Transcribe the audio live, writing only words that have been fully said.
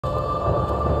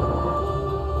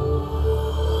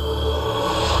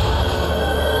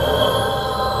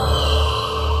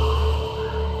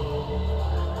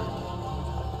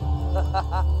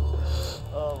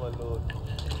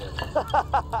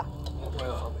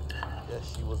Well,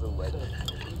 yes, she was a wed.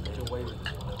 Get away with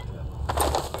this one over here.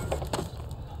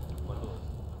 My lord,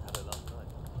 had her last night.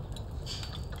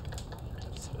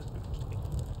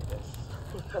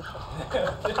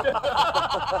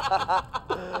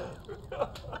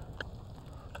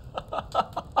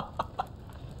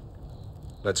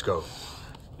 Let's go.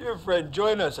 Dear friend,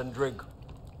 join us and drink.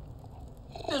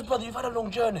 Yes, brother, you've had a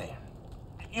long journey.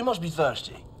 You must be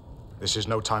thirsty. This is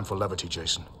no time for levity,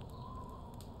 Jason.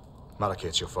 Malachi,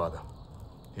 it's your father.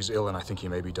 He's ill and I think he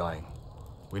may be dying.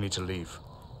 We need to leave.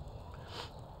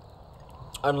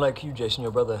 Unlike you, Jason,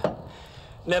 your brother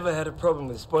never had a problem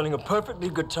with spoiling a perfectly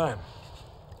good time.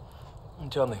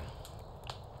 And tell me,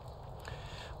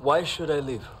 why should I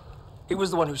leave? He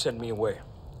was the one who sent me away.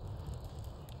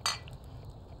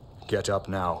 Get up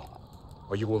now,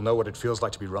 or you will know what it feels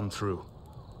like to be run through.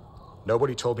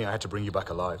 Nobody told me I had to bring you back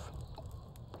alive.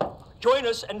 Join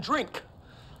us and drink.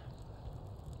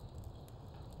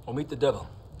 Or meet the devil.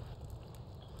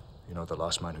 You know, the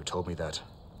last man who told me that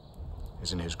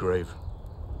is in his grave.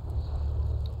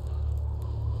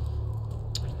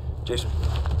 Jason.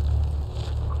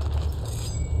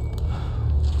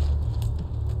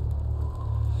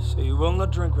 So you will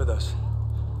not drink with us?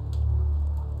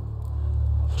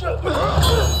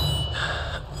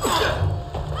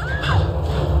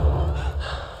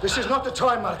 This is not the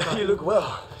time, Malachi. You look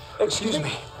well. Excuse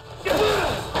me.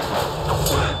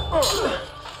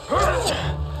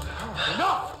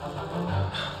 Enough!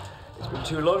 It's been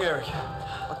too long, Eric.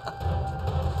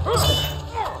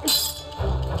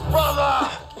 Brother!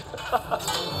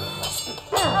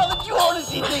 Brother, do you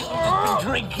honestly think we've just been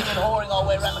drinking and whoring our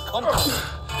way around the country?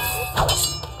 Of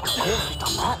course we've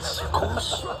done that, of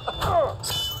course.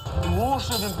 We've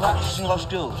also been practicing our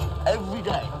skills every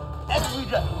day. Every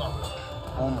day. Well,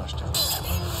 almost every day.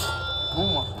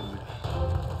 Almost every day.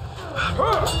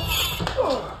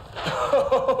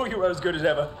 Oh, you are as good as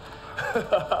ever.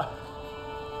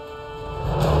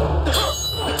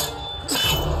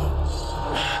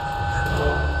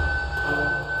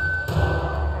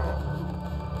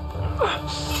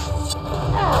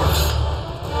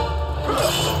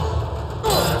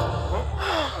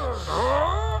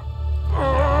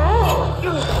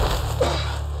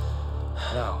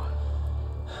 Now,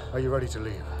 are you ready to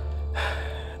leave?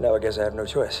 Now I guess I have no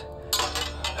choice.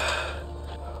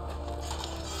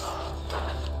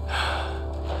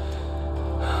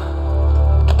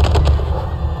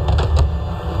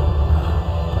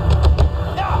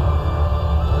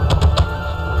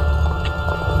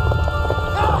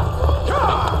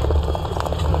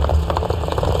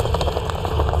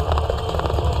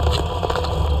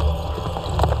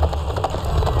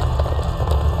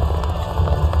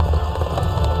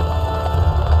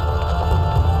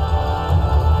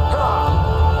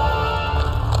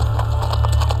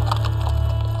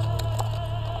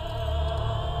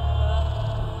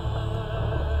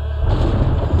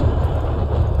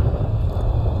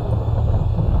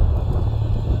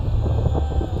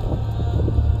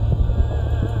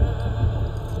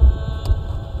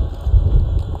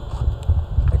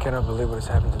 I cannot believe what has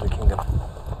happened to the kingdom.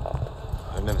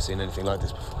 I've never seen anything like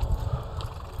this before.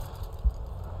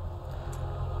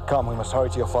 Come, we must hurry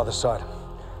to your father's side.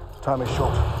 Time is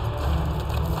short.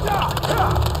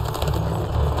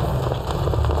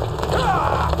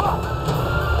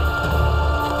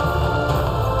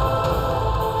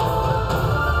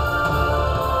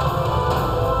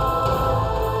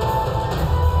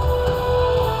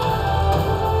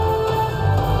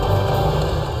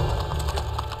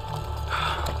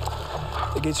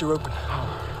 The gates are open.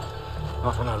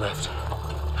 Not when I left.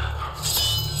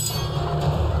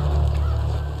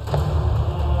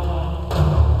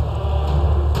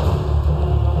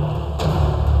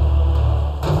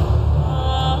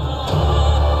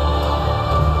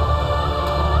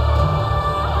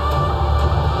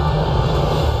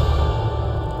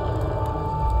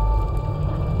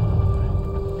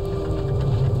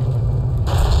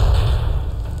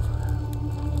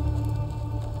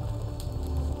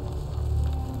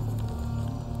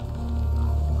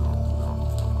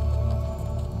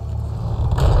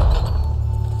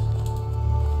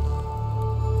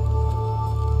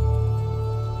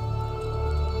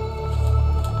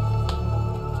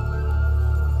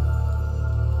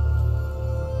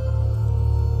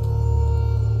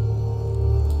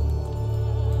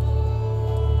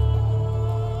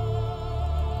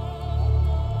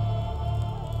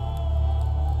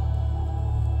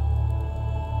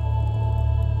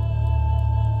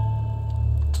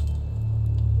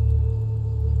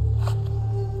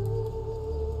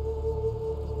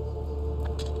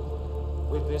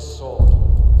 With this sword,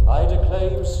 I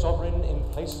declare you sovereign in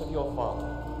place of your father.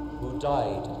 who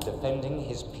died defending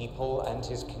his people and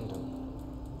his kingdom.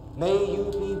 May you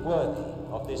be worthy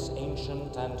of this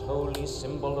ancient and holy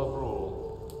symbol of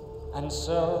rule, and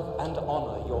serve and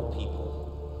honor your people.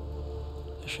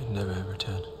 I should never have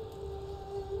returned.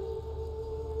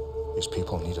 These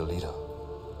people need a leader.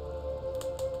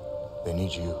 They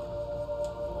need you.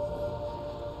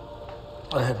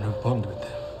 I have no bond with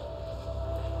them.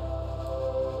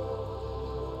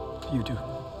 You do.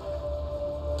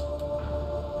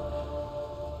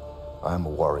 I am a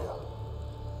warrior,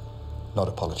 not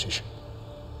a politician.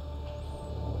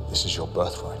 This is your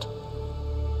birthright.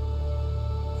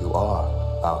 You are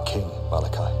our king,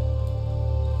 Malachi.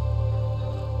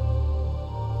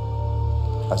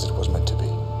 As it was meant to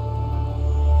be.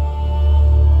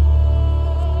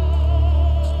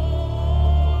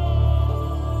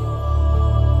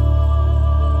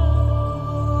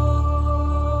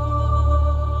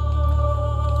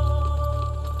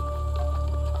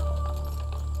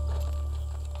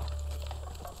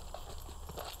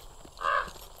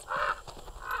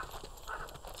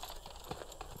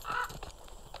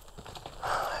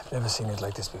 Never seen it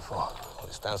like this before. Well,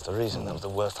 it stands to reason. That was the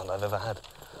worst hunt I've ever had.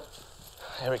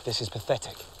 Eric, this is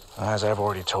pathetic. As I've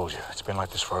already told you, it's been like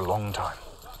this for a long time.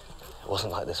 It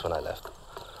wasn't like this when I left.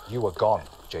 You were gone,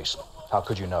 Jason. How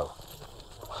could you know?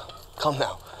 Come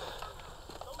now.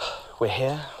 We're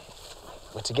here.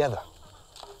 We're together.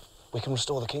 We can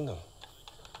restore the kingdom.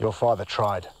 Your father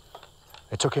tried.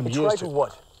 It took him years Tried to... to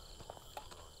what?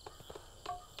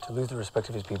 To lose the respect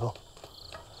of his people?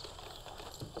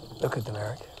 Look at them,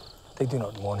 Eric. They do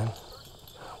not mourn him.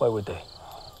 Why would they?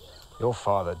 Your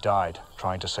father died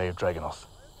trying to save Dragonoth.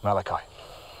 Malachi.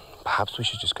 Perhaps we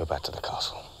should just go back to the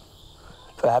castle.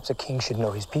 Perhaps a king should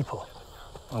know his people.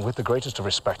 Well, with the greatest of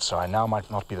respect, sire, now might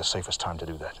not be the safest time to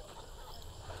do that.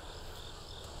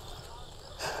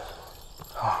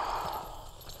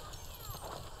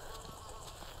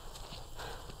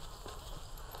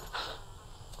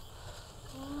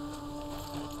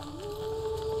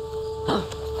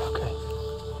 Okay.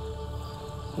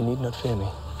 You need not fear me.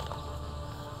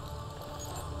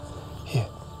 Here,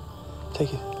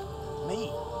 take it. Me?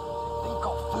 They've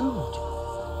got food.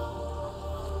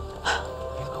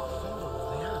 They've got food.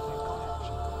 They have. They've got it.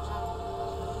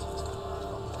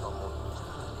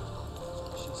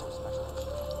 She's so special.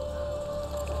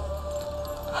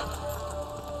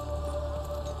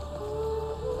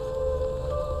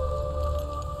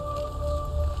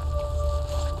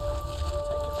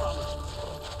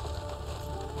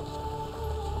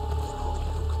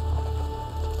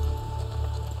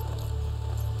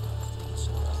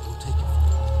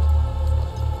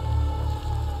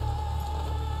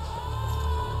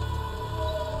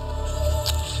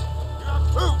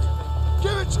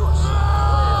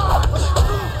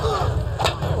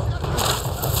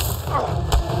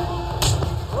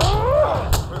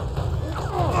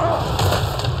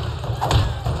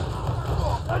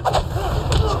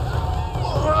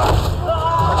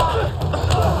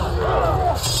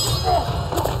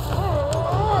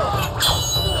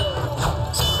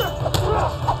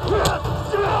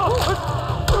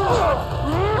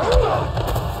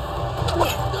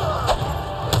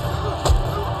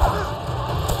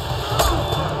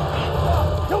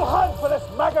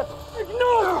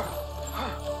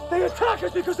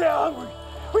 Because they are hungry.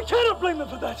 We cannot blame them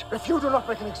for that. If you do not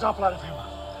make an example out of him,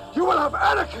 you will have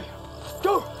anarchy.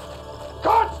 Go!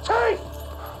 God's teeth!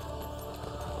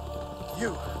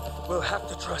 You will have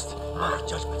to trust my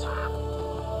judgment.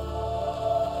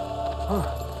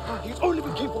 He's only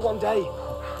been king for one day.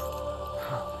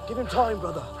 Give him time,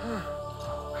 brother.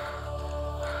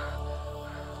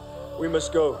 We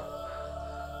must go.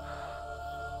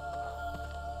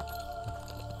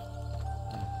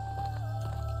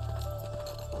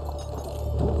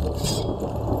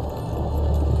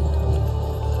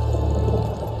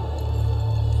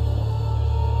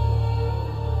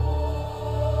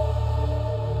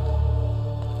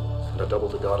 Double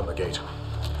the guard on the gate.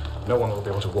 No one will be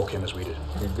able to walk in as we did.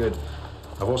 You're good.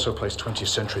 I've also placed 20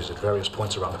 sentries at various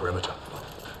points around the perimeter.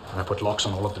 And I put locks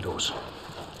on all of the doors.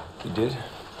 You did?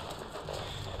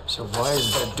 So why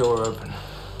is that door open?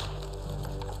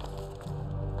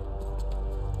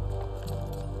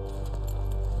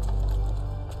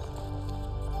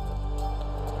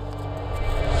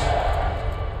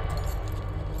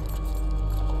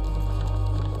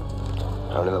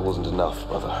 Apparently that wasn't enough,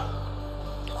 brother.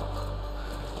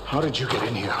 How did you get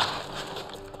in here?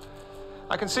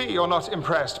 I can see you're not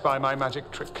impressed by my magic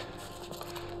trick.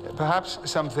 Perhaps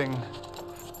something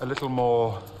a little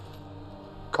more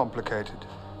complicated.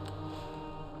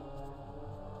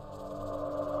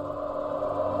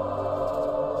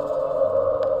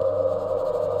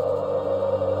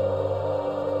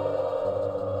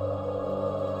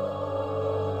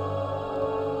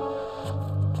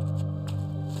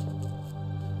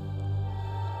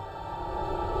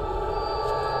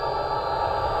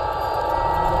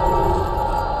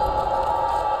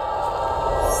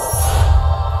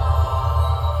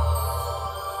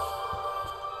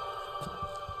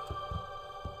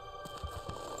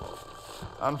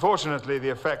 Unfortunately, the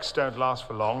effects don't last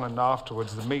for long, and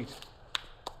afterwards the meat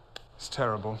is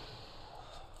terrible.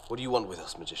 What do you want with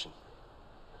us, magician?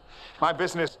 My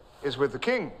business is with the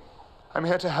king. I'm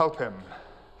here to help him,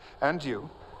 and you,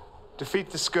 defeat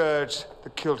the scourge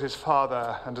that killed his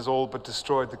father and has all but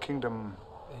destroyed the kingdom.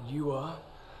 And you are?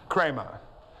 Kramer.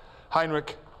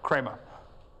 Heinrich Kramer.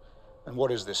 And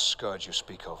what is this scourge you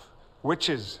speak of?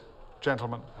 Witches,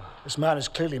 gentlemen. This man is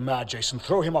clearly mad, Jason.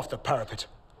 Throw him off the parapet.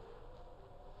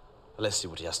 Let's see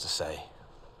what he has to say.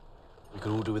 We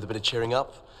could all do with a bit of cheering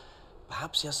up.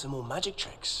 Perhaps he has some more magic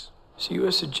tricks. So you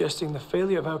are suggesting the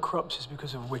failure of our crops is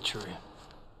because of witchery?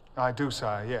 I do,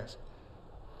 sire, yes.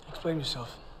 Explain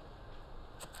yourself.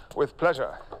 With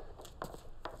pleasure.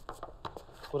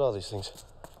 What are these things?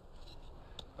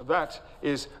 That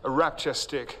is a rapture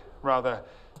stick. Rather,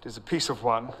 it is a piece of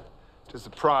one. It is the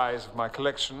prize of my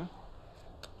collection.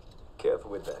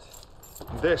 Careful with that.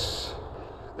 This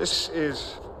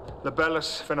is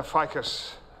Libellus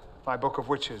Veneficus, my book of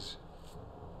witches.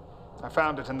 I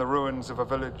found it in the ruins of a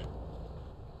village.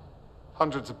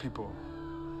 Hundreds of people.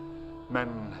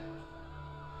 Men,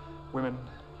 women,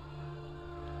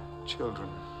 children.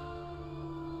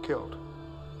 Killed.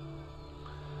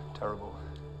 Terrible.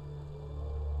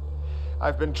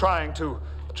 I've been trying to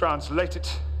translate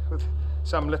it with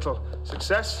some little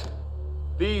success.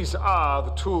 These are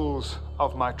the tools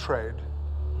of my trade.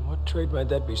 What trade might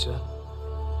that be, sir?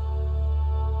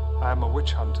 I am a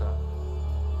witch hunter.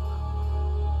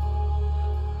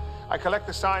 I collect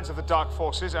the signs of the dark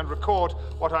forces and record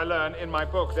what I learn in my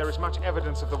book. There is much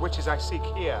evidence of the witches I seek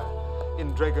here,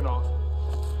 in Dragonorth.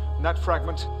 And that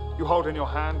fragment you hold in your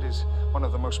hand is one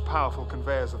of the most powerful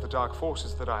conveyors of the dark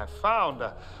forces that I have found.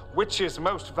 A witch's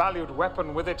most valued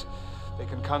weapon. With it, they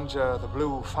can conjure the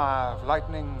blue fire of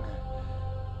lightning,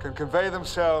 can convey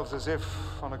themselves as if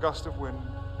on a gust of wind.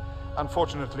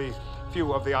 Unfortunately,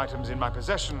 few of the items in my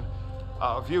possession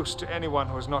are of use to anyone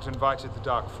who has not invited the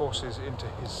dark forces into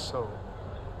his soul.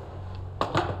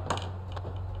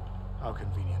 How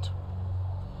convenient.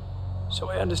 So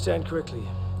I understand correctly,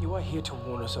 you are here to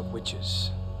warn us of witches.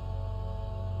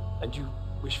 And you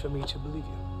wish for me to believe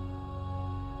you?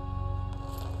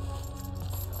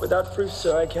 Without proof,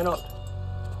 sir, I cannot.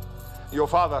 Your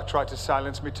father tried to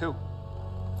silence me too.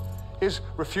 His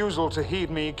refusal to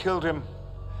heed me killed him,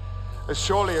 as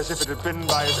surely as if it had been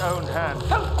by his own hand.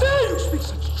 How dare you speak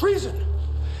such treason?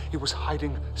 He was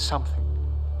hiding something.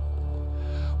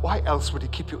 Why else would he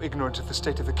keep you ignorant of the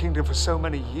state of the kingdom for so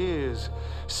many years,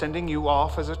 sending you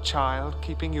off as a child,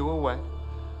 keeping you away?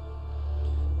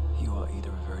 You are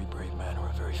either a very brave man or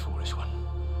a very foolish one.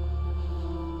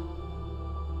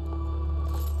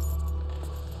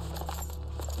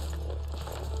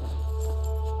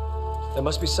 There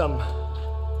must be some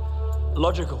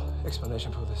logical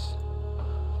explanation for this.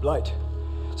 Blight.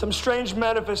 Some strange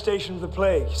manifestation of the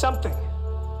plague. Something.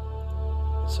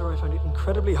 But, sir, I find it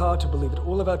incredibly hard to believe that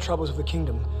all of our troubles of the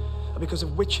kingdom are because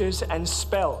of witches and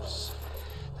spells.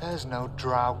 There's no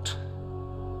drought,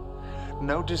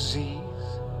 no disease,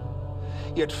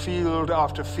 yet field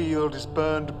after field is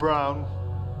burned brown.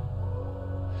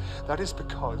 That is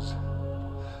because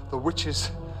the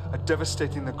witches are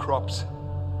devastating the crops.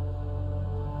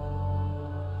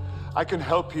 I can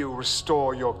help you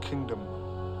restore your kingdom.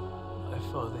 My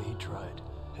father, he tried,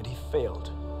 and he failed.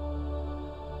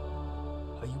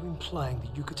 Are you implying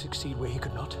that you could succeed where he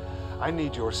could not? I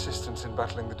need your assistance in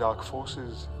battling the dark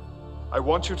forces. I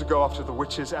want you to go after the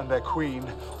witches and their queen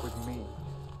with me.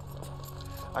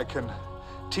 I can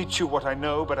teach you what I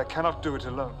know, but I cannot do it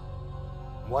alone.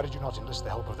 Why did you not enlist the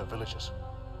help of the villagers?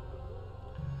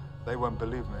 They won't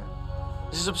believe me.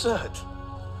 This is absurd.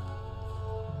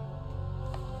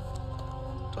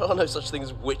 There are no such thing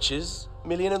as witches,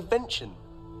 merely an invention.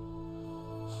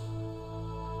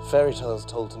 Fairy tales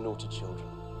told to naughty children.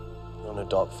 There are no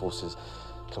dark forces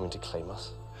coming to claim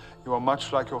us. You are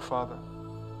much like your father.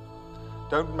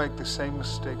 Don't make the same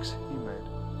mistakes he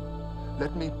made.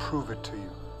 Let me prove it to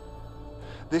you.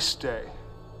 This day,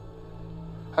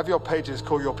 have your pages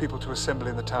call your people to assemble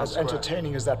in the town As square.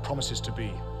 entertaining as that promises to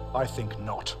be, I think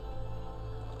not.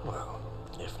 Well,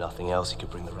 if nothing else, he could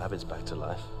bring the rabbits back to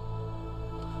life.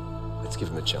 Let's give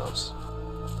him a chance.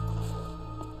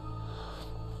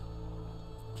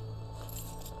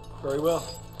 Very well.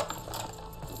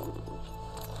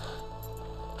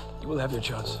 You will have your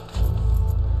chance.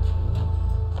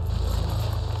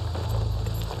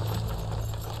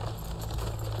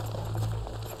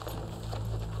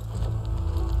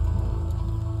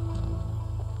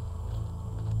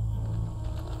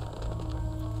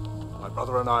 My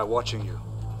brother and I are watching you.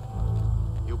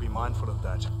 You'll be mindful of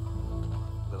that,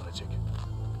 lunatic.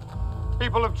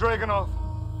 People of Dragonorth,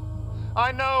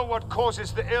 I know what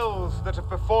causes the ills that have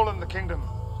befallen the kingdom.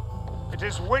 It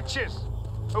is witches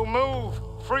who move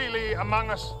freely among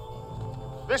us.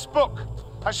 This book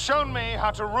has shown me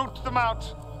how to root them out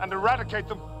and eradicate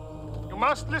them. You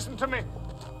must listen to me.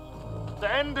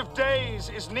 The end of days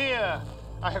is near.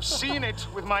 I have seen it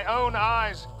with my own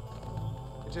eyes.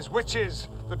 It is witches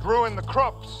that ruin the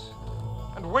crops,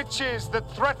 and witches that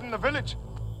threaten the village.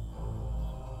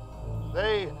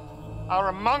 They are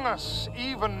among us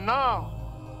even now.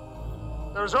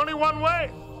 There is only one way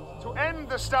to end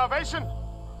the starvation.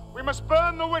 We must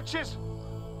burn the witches,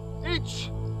 each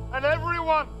and every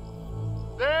one.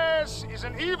 Theirs is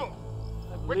an evil.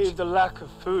 I believe the lack of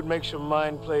food makes your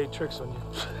mind play tricks on you.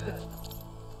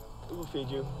 We will feed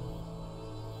you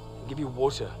and give you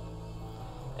water,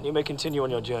 and you may continue on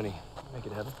your journey. Make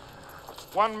it heaven.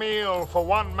 One meal for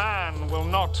one man will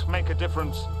not make a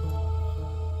difference.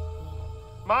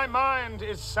 My mind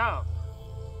is sound.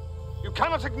 You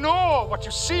cannot ignore what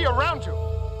you see around you.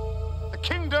 The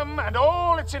kingdom and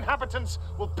all its inhabitants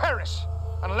will perish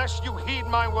unless you heed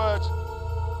my words.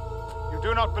 You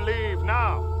do not believe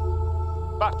now,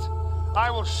 but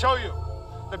I will show you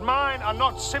that mine are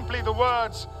not simply the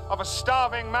words of a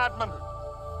starving madman.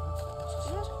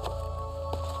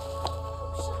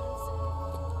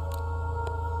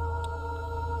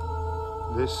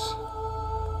 This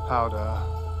powder,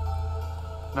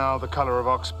 now the color of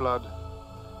ox blood,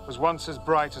 was once as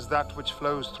bright as that which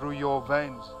flows through your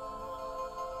veins.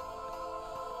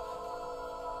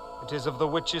 It is of the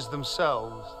witches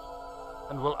themselves,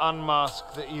 and will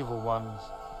unmask the evil ones.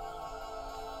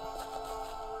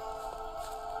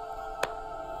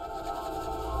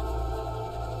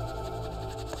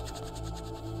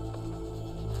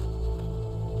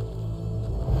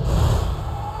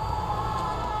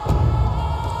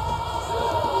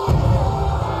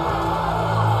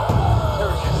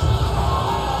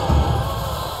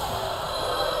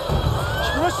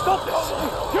 Stop this!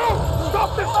 You!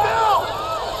 Stop this now!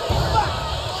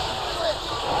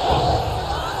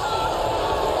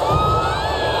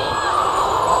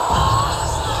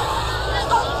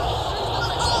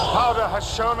 Powder has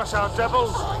shown us our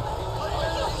devils.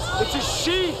 It is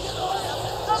she!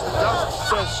 The dust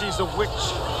says she's a witch.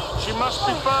 She must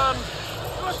be burned.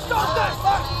 Stop this!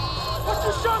 What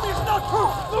you show me is not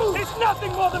proof! It's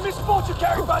nothing more than misfortune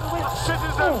carried by the wind!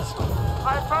 Citizens,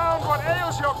 I found what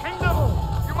ails your kingdom.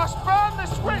 You must burn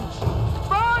this witch!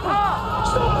 Burn her!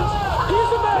 Stop this! He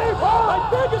is a man! I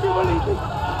beg of you, believe me!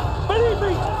 Believe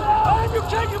me! I am your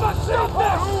king, you must stop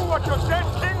this! Do what your dead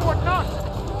king would not,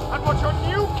 and what your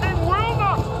new king will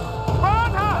not!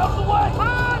 Burn her! Out of the way!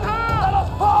 Burn her! Let us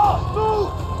pass!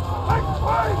 Move! Make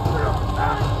way for your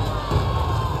king!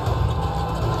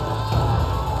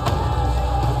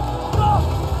 Stop!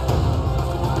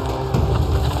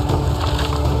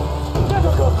 Let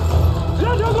her go!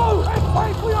 Let her go! Make way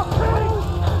for your king!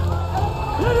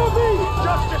 Let her be!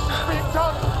 Justice is being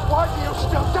done! Why do you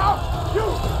still doubt? You!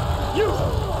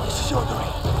 This is your doing.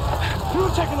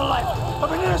 You've taken the life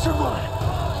of an innocent woman.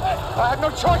 I had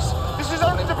no choice. This is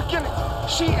only the beginning.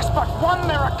 She is but one.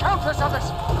 There are countless others.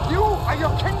 You are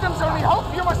your kingdom's only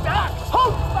hope. You must act.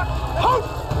 Hope! Hope!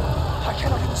 I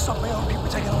cannot even stop my own people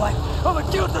taking the life of a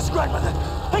guiltless grandmother.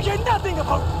 They care nothing of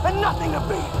hope and nothing of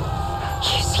me.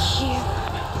 He's here.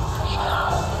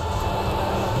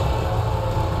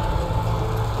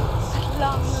 At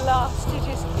long last, it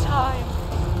is time.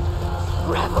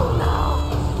 Revel now,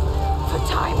 for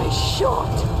time is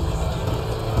short.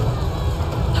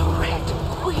 The Red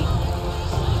Queen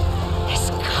is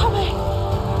coming.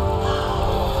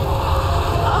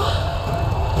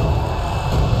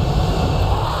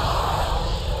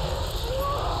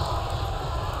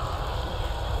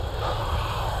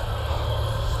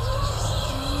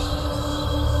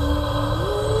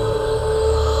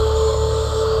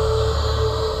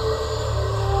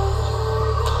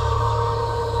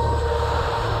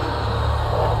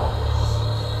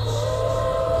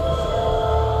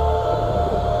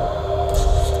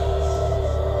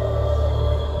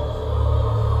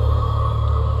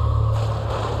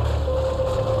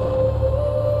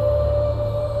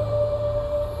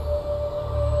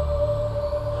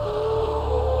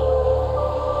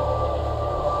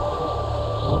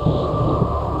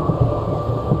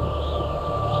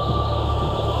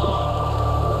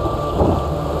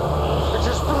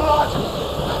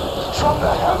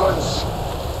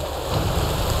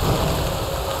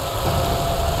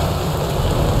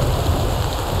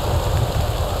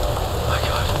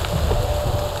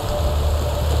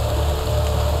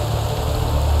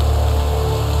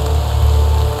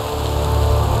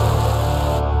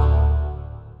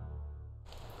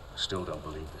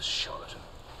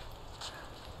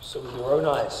 So with your own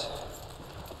eyes.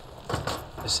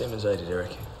 The same as I did,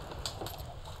 Eric.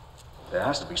 There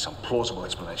has to be some plausible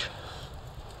explanation.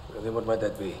 Well, then what might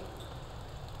that be?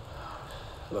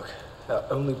 Look, our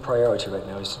only priority right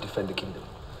now is to defend the kingdom.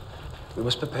 We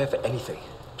must prepare for anything,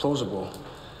 plausible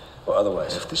or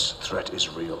otherwise. If this threat is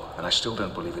real, and I still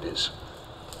don't believe it is,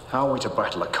 how are we to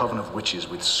battle a coven of witches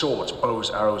with swords, bows,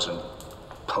 arrows, and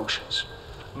potions?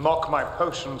 Mock my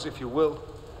potions, if you will,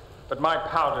 but my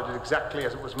powder did exactly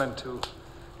as it was meant to.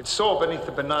 It saw beneath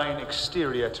the benign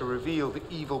exterior to reveal the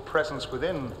evil presence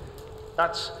within.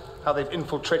 That's how they've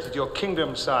infiltrated your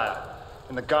kingdom, sire,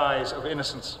 in the guise of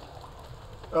innocence.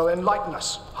 Well, enlighten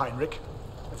us, Heinrich.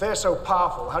 If they're so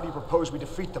powerful, how do you propose we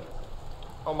defeat them?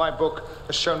 Oh, my book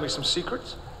has shown me some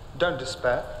secrets. Don't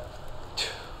despair.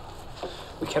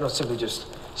 We cannot simply just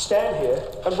stand here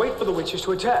and wait for the witches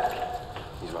to attack.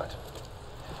 He's right.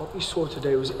 If what we saw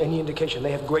today was any indication,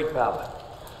 they have great power.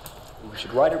 We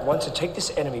should ride at once and take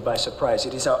this enemy by surprise.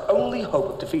 It is our only hope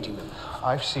of defeating them.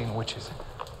 I've seen witches.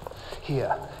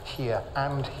 Here, here,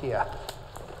 and here.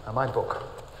 Now, my book,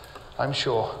 I'm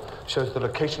sure, shows the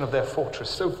location of their fortress.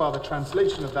 So far, the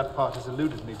translation of that part has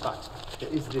eluded me, but there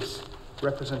is this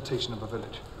representation of a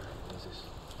village. What is this?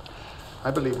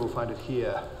 I believe we'll find it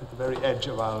here, at the very edge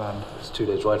of our land. It's 2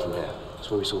 days' ride from here.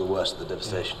 That's where we saw the worst of the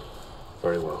devastation.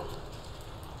 Very well.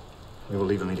 We will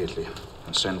leave immediately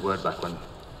and send word back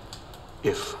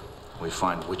if we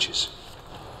find witches.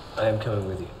 I am coming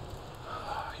with you.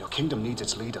 Your kingdom needs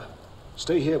its leader.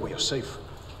 Stay here where you're safe.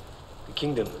 The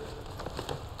kingdom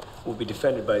will be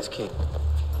defended by its king.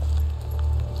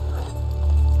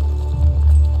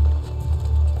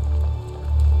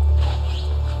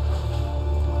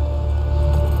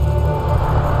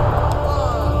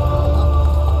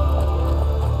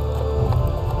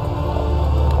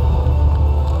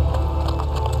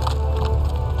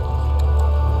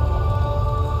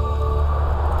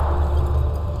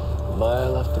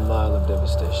 Mile after mile of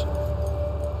devastation.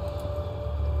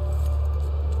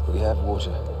 We have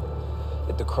water,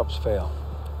 yet the crops fail.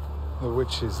 The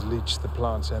witches leech the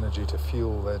plant's energy to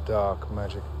fuel their dark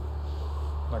magic,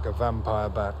 like a vampire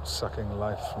bat sucking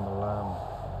life from a lamb.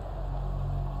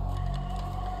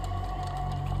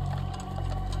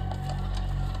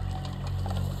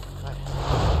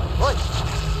 Oi!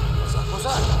 What's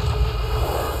that?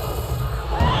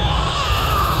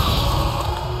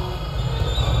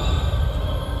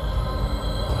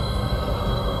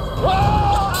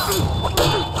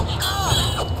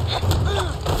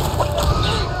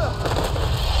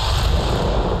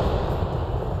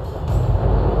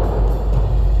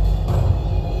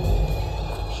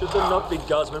 Should there not be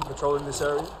guardsmen patrolling this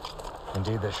area?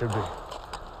 Indeed, there should be.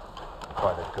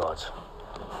 By the gods.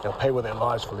 They'll pay with their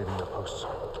lives for leaving their posts.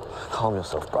 Calm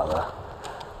yourself, brother.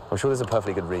 I'm sure there's a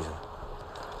perfectly good reason.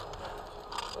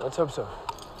 Let's hope so.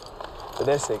 For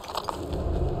their sake.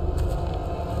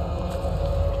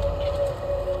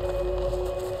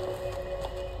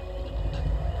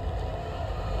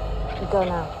 Go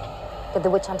now. Get the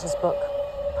witch hunter's book.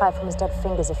 Pry it from his dead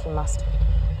fingers if you must.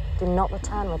 Do not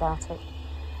return without it.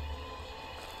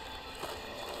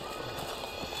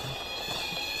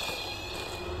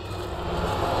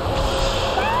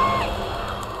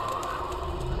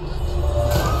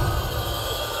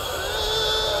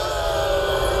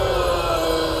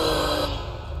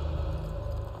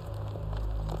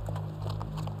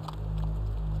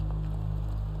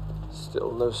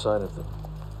 Still no sign of them.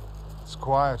 It's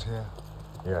quiet here.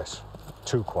 Yes,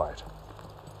 too quiet.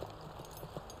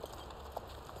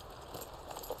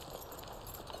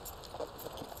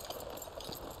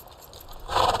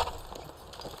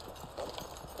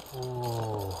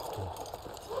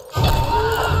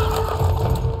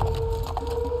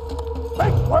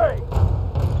 Make way!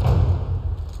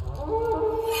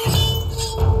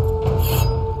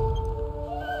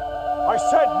 I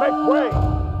said make way!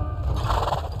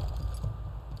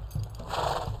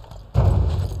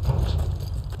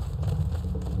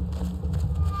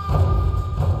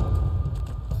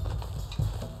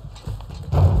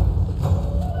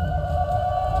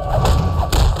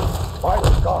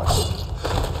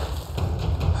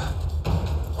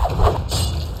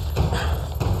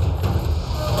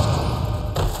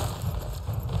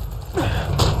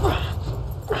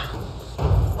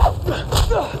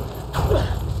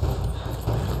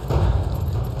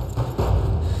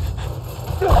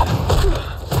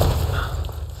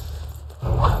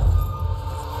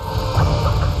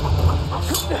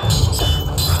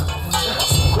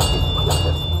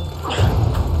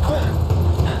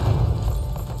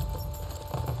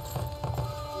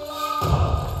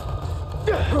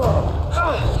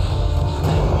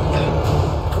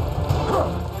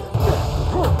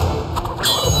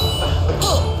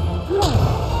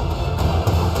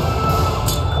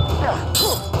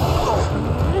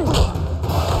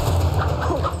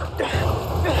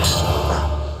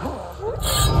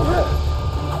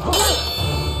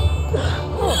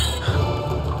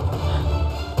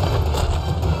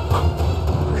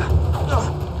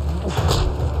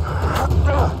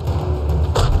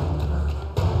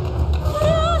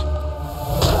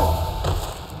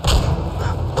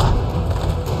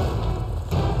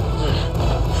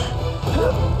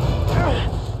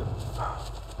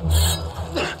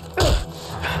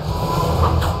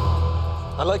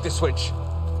 I like this witch.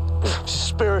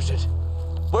 Spirited.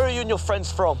 Where are you and your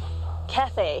friends from?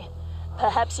 Cathay.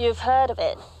 Perhaps you've heard of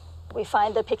it. We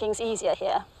find the pickings easier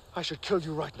here. I should kill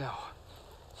you right now.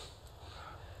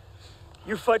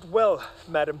 You fight well,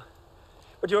 madam,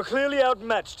 but you're clearly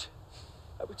outmatched.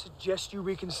 I would suggest you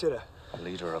reconsider. A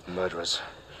leader of murderers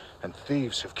and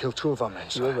thieves have killed 2 of our men,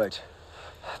 sir. You're right.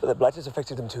 But the blight has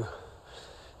affected them too.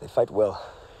 They fight well.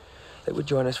 They would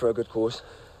join us for a good cause.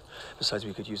 Besides,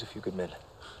 we could use a few good men.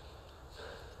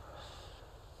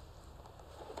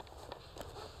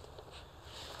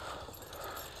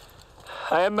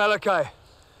 I am Malachi,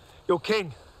 your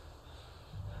king.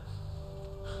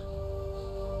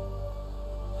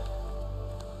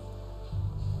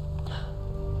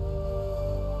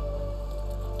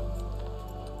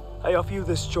 I offer you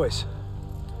this choice.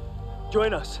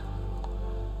 Join us.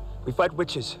 We fight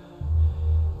witches.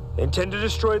 They intend to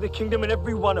destroy the kingdom and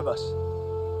every one of us.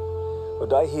 Or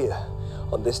die here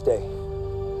on this day.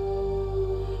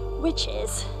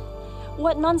 Witches?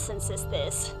 What nonsense is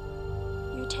this?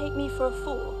 You take me for a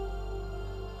fool.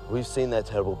 We've seen their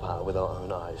terrible power with our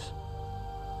own eyes.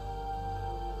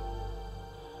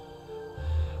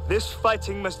 This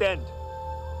fighting must end.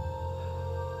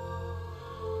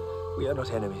 We are not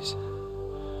enemies.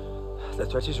 The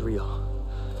threat is real.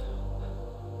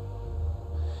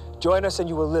 Join us and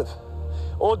you will live,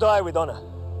 or die with honor.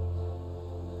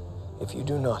 If you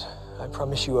do not, I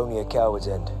promise you only a coward's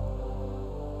end.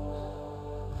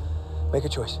 Make a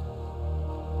choice.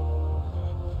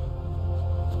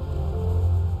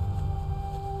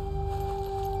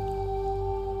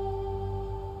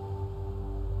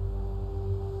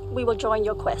 We will join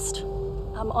your quest.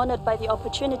 I'm honored by the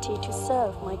opportunity to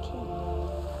serve my king.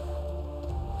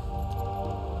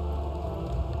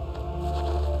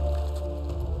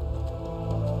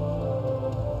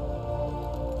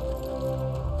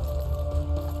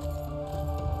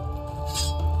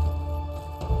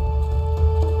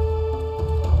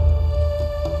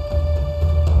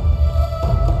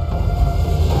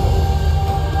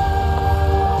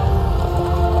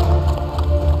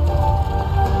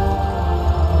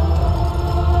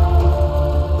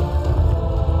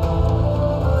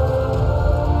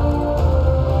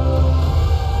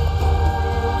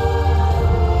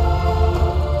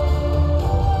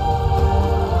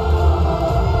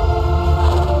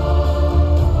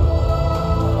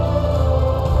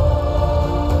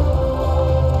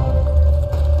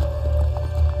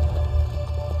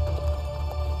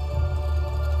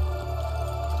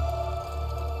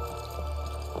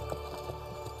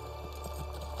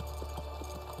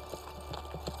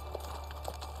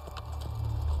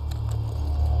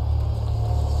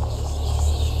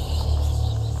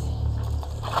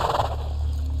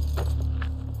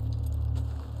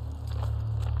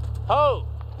 Ho!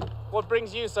 What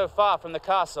brings you so far from the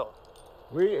castle?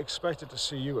 We expected to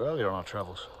see you earlier on our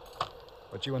travels,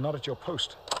 but you were not at your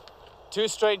post. 2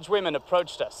 strange women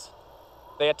approached us.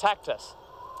 They attacked us,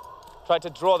 tried to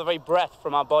draw the very breath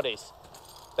from our bodies.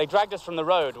 They dragged us from the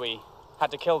road. We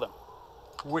had to kill them.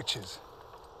 Witches.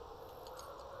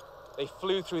 They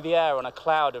flew through the air on a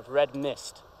cloud of red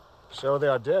mist. So they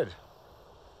are dead,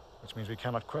 which means we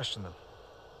cannot question them.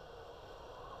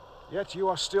 Yet you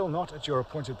are still not at your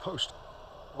appointed post.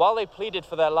 While they pleaded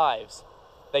for their lives,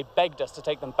 they begged us to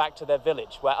take them back to their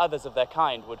village, where others of their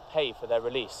kind would pay for their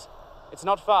release. It's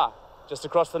not far, just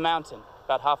across the mountain,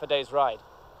 about half a day's ride.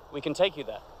 We can take you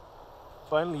there.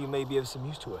 Finally, you may be of some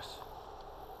use to us.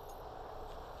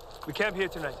 We camp here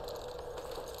tonight.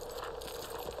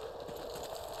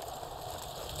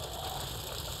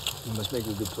 We must make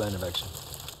a good plan of action.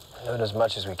 Learn as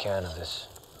much as we can of this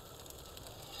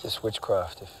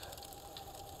witchcraft, if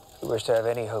we wish to have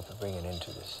any hope of bringing an end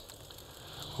to this.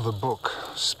 Well, the book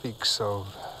speaks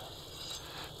of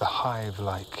the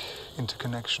hive-like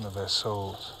interconnection of their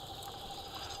souls.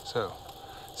 So,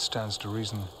 it stands to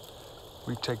reason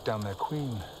we take down their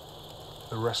queen,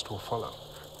 the rest will follow.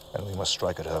 And we must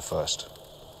strike at her first,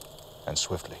 and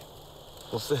swiftly.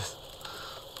 What's this?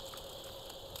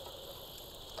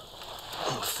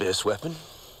 A fierce weapon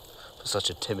for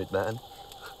such a timid man.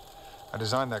 I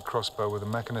designed that crossbow with a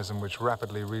mechanism which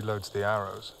rapidly reloads the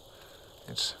arrows.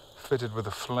 It's fitted with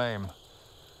a flame.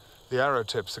 The arrow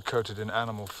tips are coated in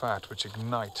animal fat, which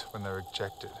ignite when they're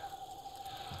ejected.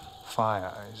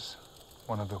 Fire is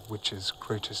one of the witch's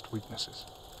greatest weaknesses.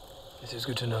 This is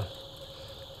good to know.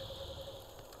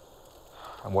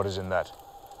 And what is in that?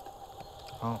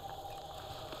 Well,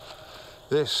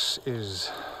 this is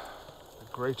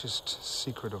the greatest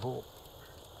secret of all.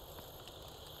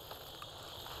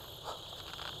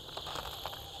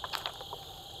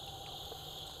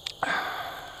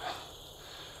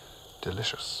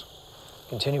 Delicious.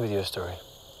 Continue with your story.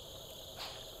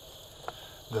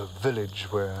 The village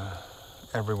where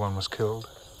everyone was killed.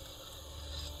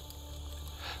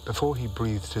 Before he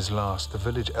breathed his last, the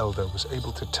village elder was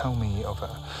able to tell me of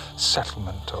a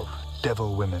settlement of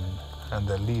devil women and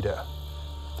their leader,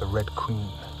 the Red Queen.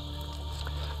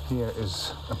 Here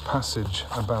is a passage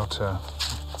about her.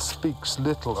 It speaks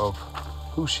little of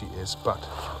who she is, but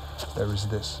there is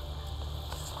this.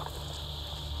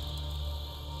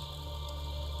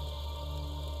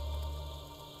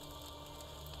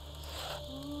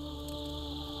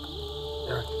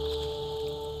 Eric.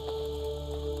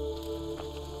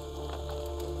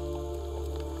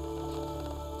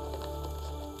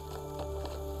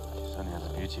 She certainly has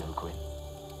the beauty of a queen.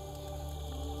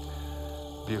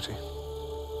 Beauty.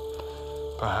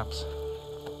 Perhaps.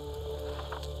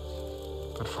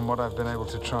 But from what I've been able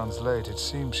to translate, it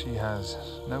seems she has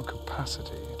no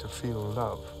capacity to feel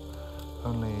love,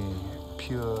 only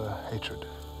pure hatred.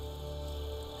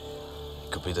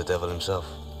 It could be the devil himself.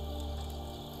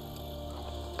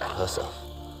 Herself.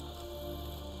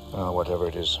 Whatever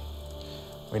it is,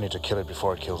 we need to kill it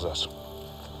before it kills us.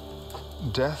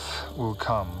 Death will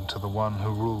come to the one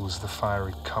who rules the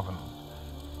fiery coven,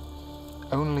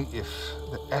 only if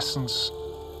the essence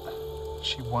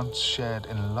she once shared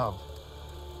in love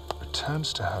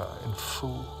returns to her in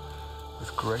full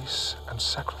with grace and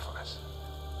sacrifice.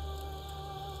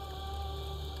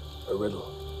 A riddle.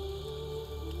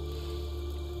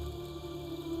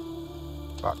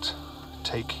 But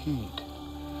take heed,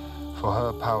 for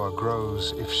her power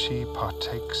grows if she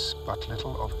partakes but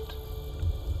little of it.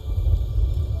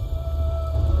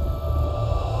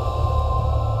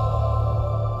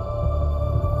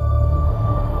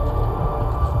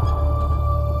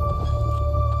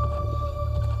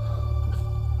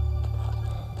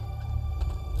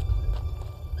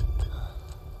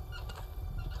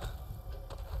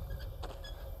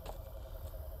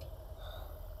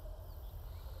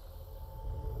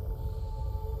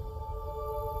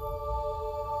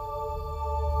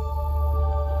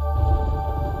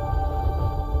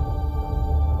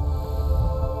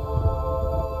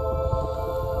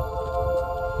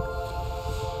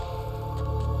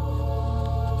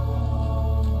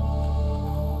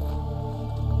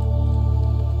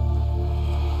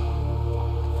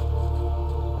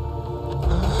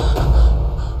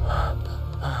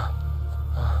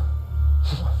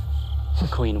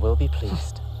 Queen will be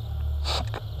pleased.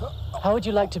 How would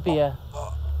you like to be a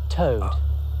toad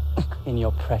in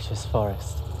your precious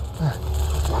forest?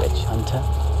 Witch hunter?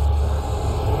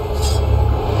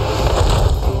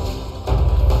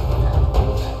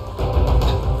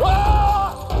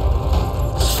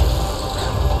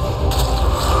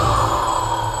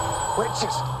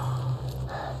 Witches!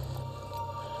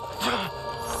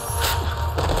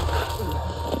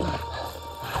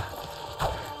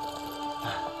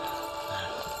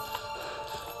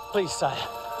 Please, sire.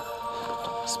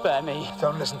 Spare me.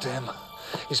 Don't listen to him.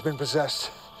 He's been possessed.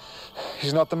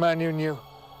 He's not the man you knew.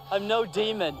 I'm no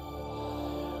demon.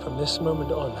 From this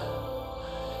moment on,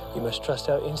 we must trust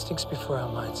our instincts before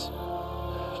our minds.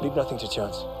 Leave nothing to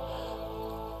chance.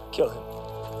 Kill him.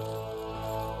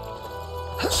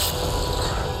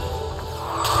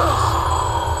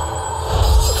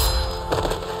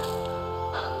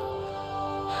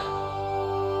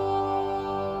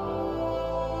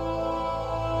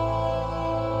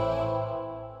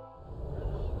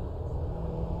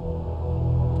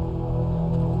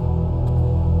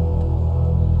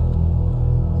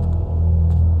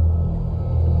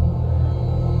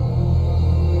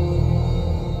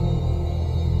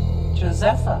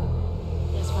 Josepha,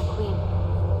 Yes, my queen.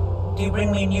 do you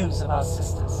bring me news of our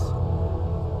sisters?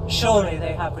 Surely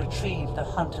they have retrieved the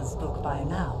Hunter's book by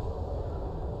now.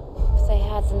 If they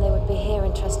had, then they would be here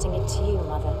entrusting it to you,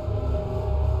 Mother.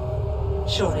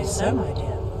 Surely so, my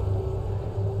dear.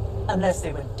 Unless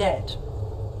they were dead.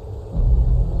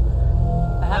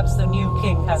 Perhaps the new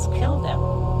king has killed them.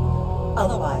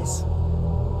 Otherwise,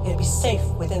 he'd be safe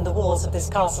within the walls of this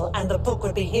castle, and the book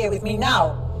would be here with me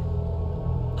now.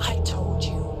 I told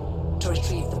you to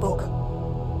retrieve the book.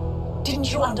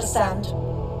 Didn't you understand?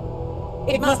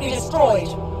 It must be destroyed.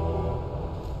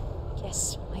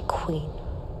 Yes, my queen.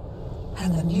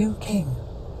 And the new king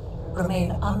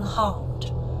remain unharmed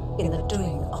in the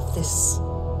doing of this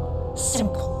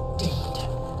simple deed.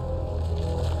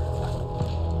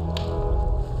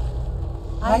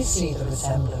 I see the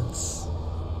resemblance.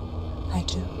 I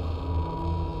do.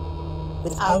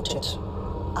 Without it,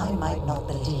 I might not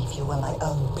believe you were my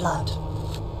own blood.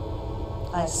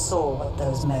 I saw what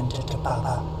those men did to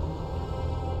Baba.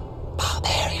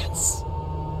 Barbarians.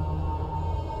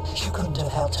 You couldn't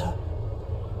have helped her.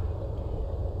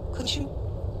 Could you?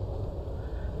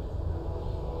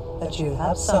 But you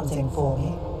have something for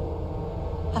me,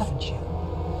 haven't you?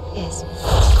 Yes.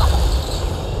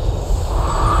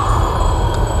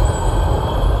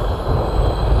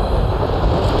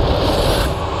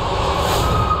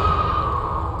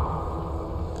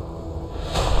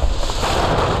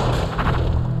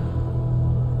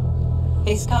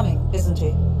 He's coming, isn't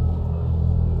he?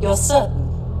 You're certain?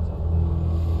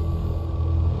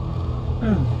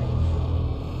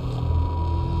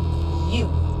 You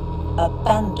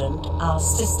abandoned our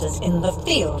sisters in the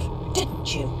field,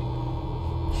 didn't you?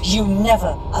 You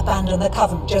never abandoned the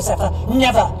coven, Josepha.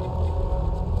 Never!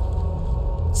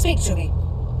 Speak to me.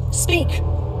 Speak!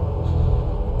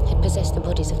 Had possessed the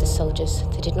bodies of the soldiers.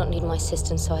 They did not need my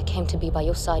assistance, so I came to be by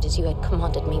your side as you had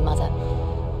commanded me, Mother.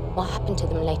 What happened to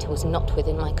them later was not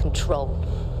within my control.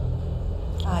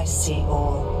 I see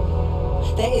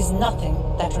all. There is nothing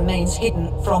that remains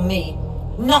hidden from me.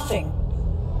 Nothing!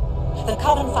 The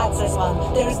coven fights as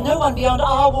one. There is no one beyond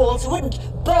our walls who wouldn't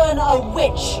burn a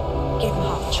witch. Give him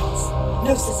half a chance.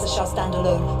 No sister shall stand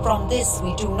alone. From this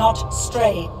we do not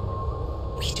stray.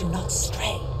 We do not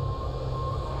stray.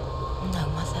 No,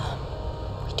 Mother.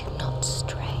 We do not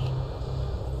stray.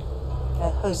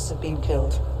 Their hosts have been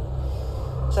killed.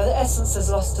 So the essence is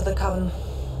lost to the coven.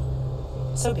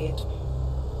 So be it.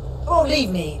 Or leave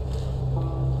me.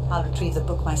 I'll retrieve the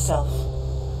book myself.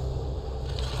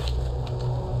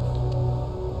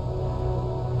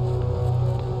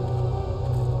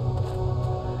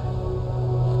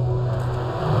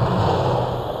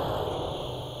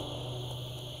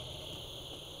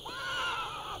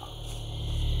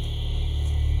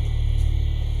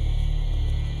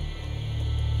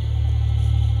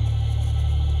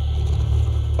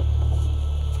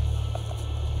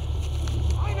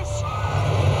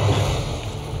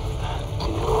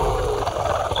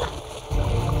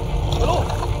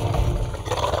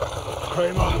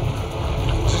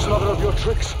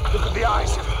 Tricks. Look at the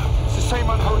eyes. It's the same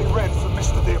unholy red from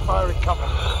Mist of the Fiery Coven.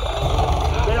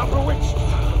 They are bewitched.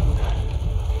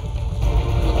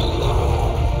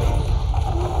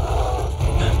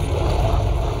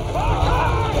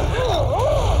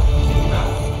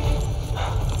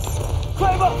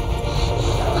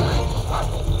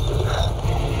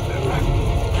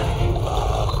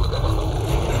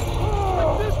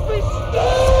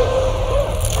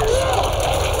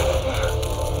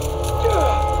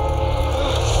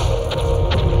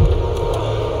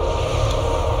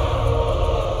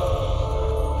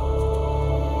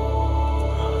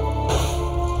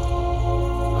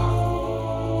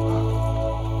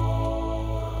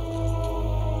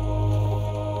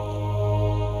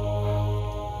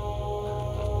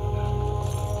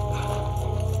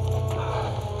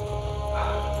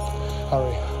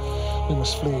 Hurry. We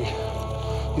must flee.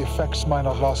 The effects might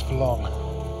not last for long.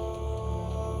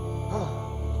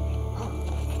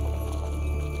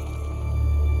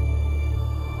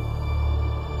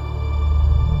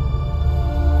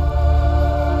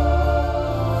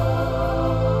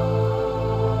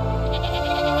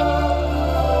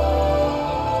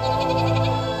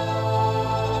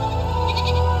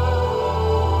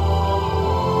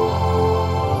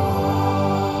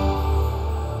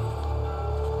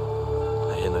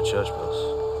 Church bells.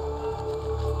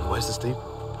 Where's the steeple?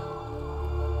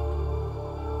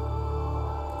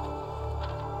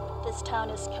 This town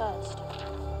is cursed.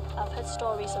 I've heard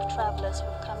stories of travelers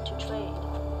who've come to trade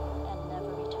and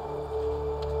never returned.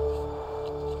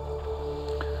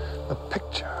 The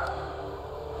picture.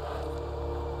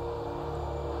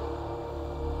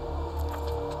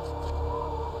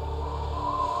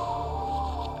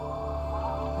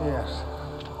 Yes.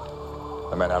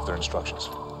 The men have their instructions.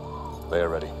 They are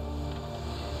ready.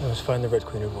 We must find the Red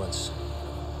Queen at once.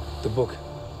 The book.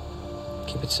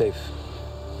 Keep it safe.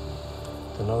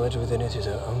 The knowledge within it is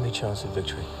our only chance of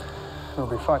victory. We'll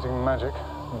be fighting magic,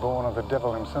 born of the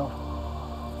devil himself.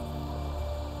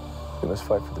 We must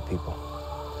fight for the people,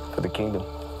 for the kingdom,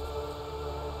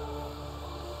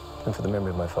 and for the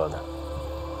memory of my father.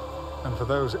 And for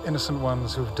those innocent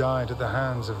ones who've died at the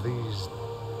hands of these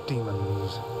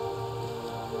demons.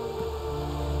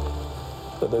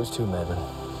 For those two madmen.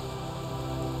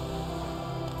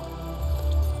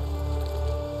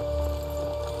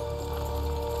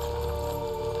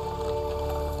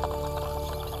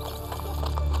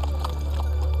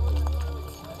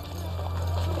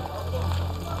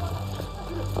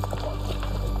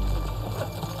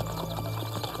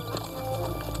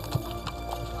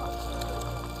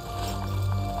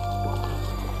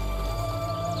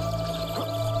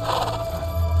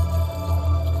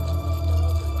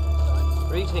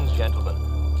 Greetings, gentlemen.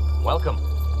 Welcome.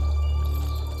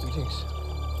 Greetings.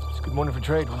 It's good morning for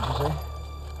trade, wouldn't you say?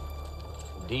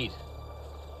 Indeed.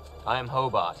 I am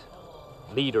Hobart,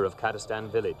 leader of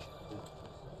Kadistan village.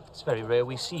 It's very rare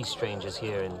we see strangers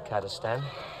here in Kadistan.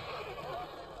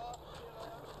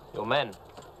 Your men,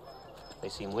 they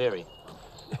seem weary.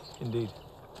 Indeed.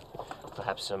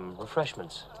 Perhaps some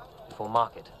refreshments before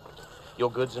market. Your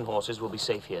goods and horses will be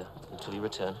safe here until you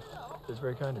return. That's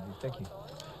very kind of you. Thank you.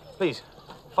 Please,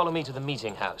 follow me to the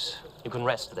meeting house. You can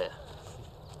rest there.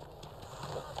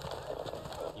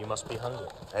 You must be hungry.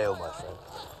 Ale, my friend.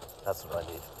 That's what I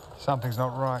need. Something's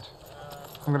not right.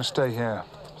 I'm going to stay here,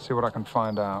 see what I can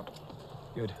find out.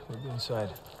 Good. We'll be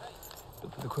inside.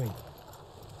 Look for the Queen.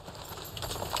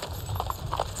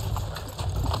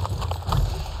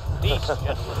 Peace,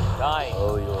 gentlemen. Dying.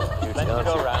 Oh, you're a beauty, Plenty to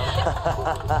go around.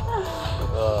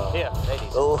 Here,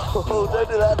 ladies. Oh, don't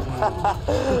do that.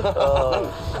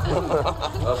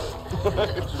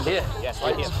 Here, yes,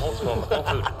 right here. More food.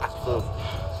 Food.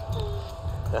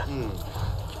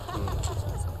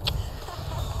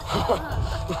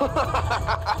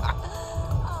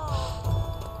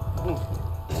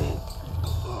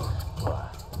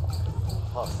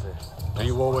 Do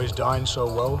you always dine so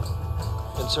well?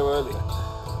 And so early.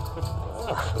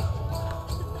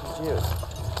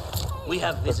 We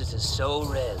have visitors so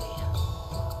rarely.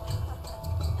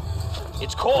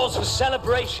 It's cause for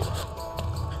celebration.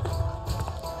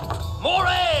 More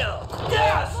ale!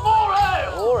 Yes, more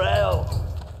ale! More ale.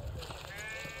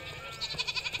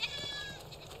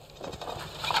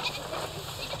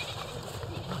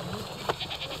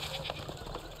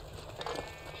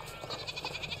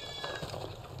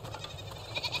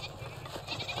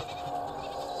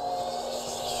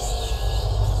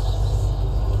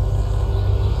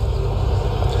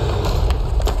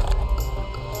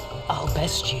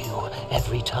 Best you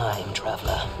every time,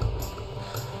 traveler.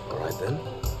 All right, then.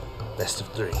 Best of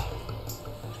 3.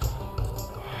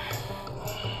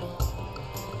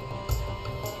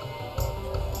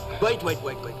 Wait.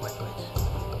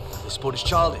 This sport is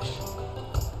childish.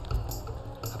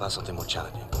 How about something more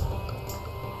challenging?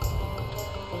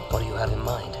 What do you have in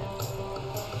mind?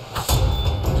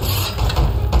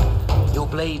 Your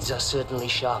blades are certainly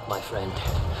sharp, my friend.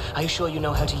 Are you sure you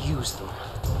know how to use them?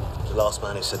 The last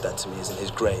man who said that to me is in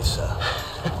his grave, sir.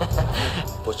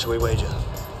 What shall we wager?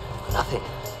 Nothing.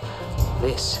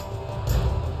 This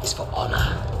is for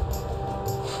honor.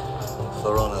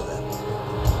 For honor, then.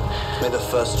 May the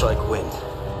first strike win.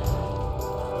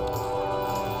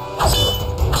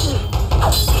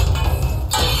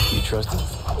 You trust him?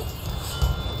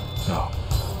 No.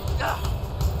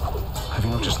 Have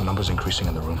you noticed the numbers increasing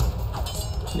in the room?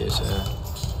 Yes, sir.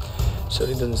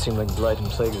 Certainly doesn't seem like blight and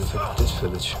plague have affected this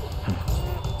village.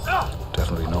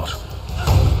 Definitely not.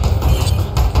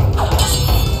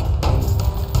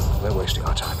 We're wasting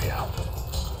our time here.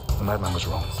 The madman was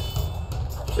wrong.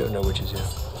 There are no witches here.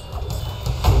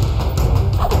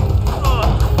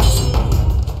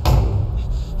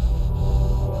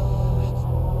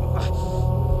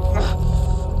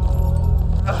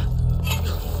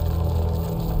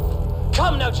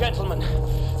 Come now, gentlemen.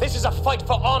 This is a fight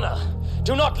for honor.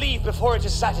 Do not leave before it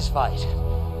is satisfied.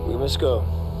 We must go.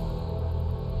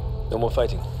 No more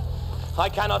fighting. I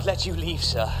cannot let you leave,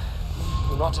 sir.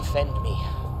 Do not offend me,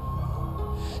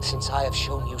 since I have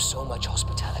shown you so much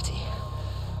hospitality.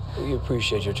 We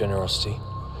appreciate your generosity.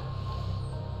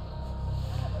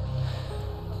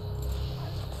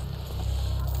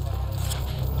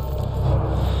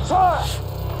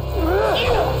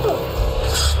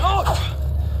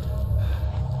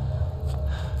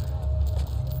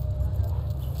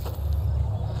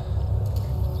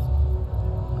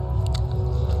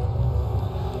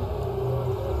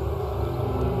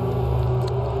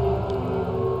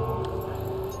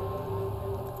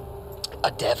 A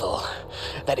devil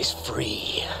that is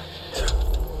free.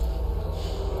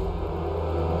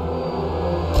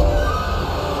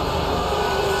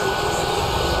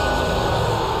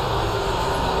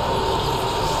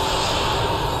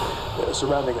 They're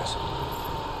surrounding us.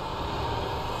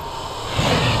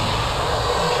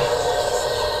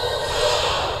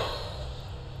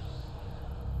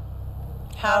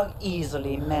 How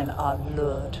easily men are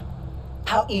lured.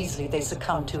 How easily they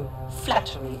succumb to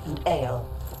flattery and ale.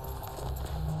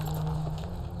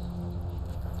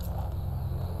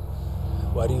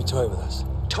 Why do you toy with us?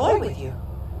 Toy with you?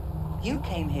 You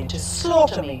came here to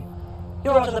slaughter me.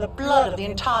 You're under the blood of the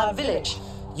entire village.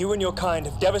 You and your kind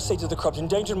have devastated the crops,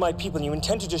 endangered my people, and you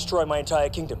intend to destroy my entire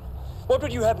kingdom. What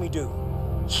would you have me do?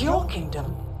 Your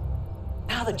kingdom?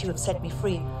 Now that you have set me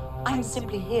free, I'm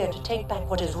simply here to take back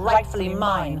what is rightfully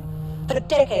mine. For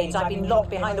decades, I've been locked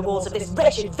behind the walls of this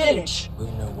wretched village. We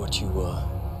know what you are.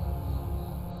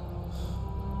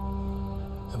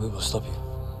 And we will stop you.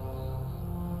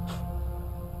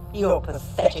 Your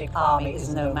pathetic army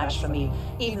is no match for me,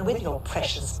 even with your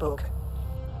precious book.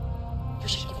 You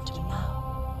should give it to me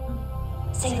now.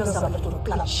 Save yourself a little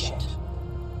bloodshed.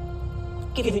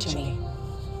 Give it to me.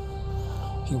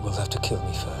 You will have to kill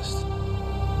me first.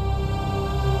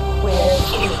 Where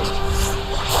is it?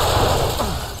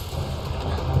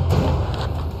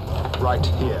 Right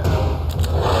here.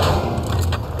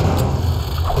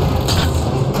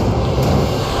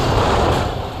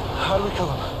 How do we kill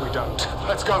him? We don't.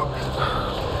 Let's go.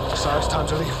 Sire, it's time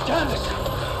to leave. Damn it!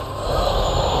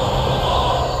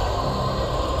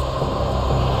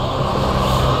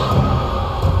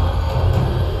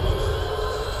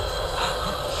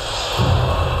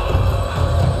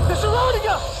 They're surrounding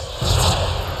us!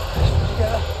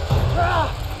 Together.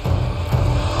 Ah!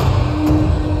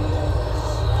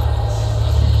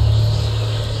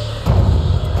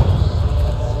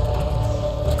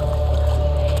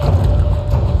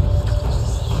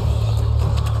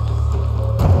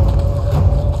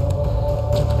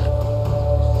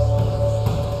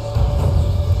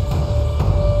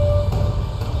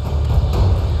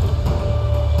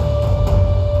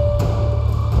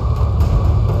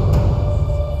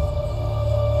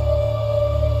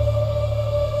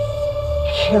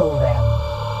 Kill them.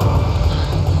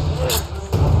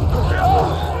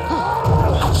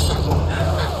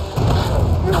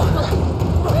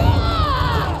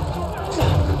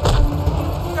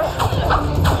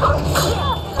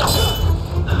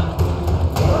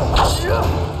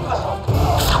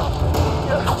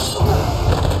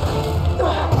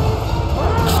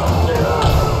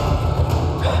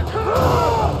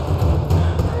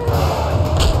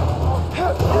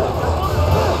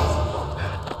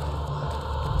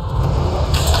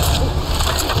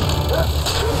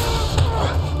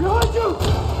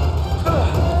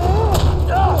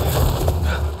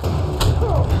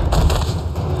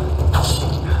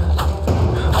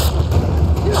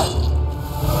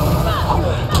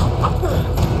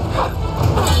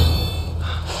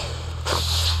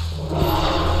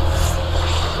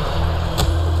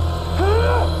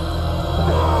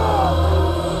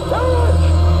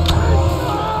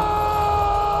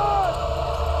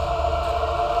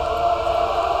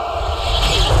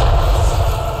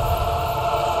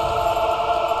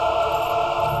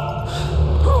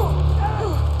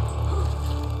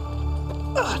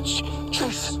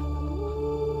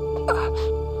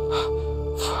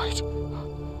 Fight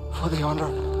for the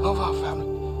honor of our family.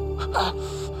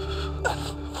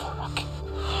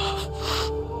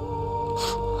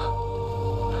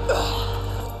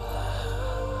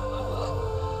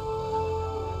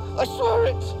 I swear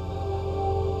it.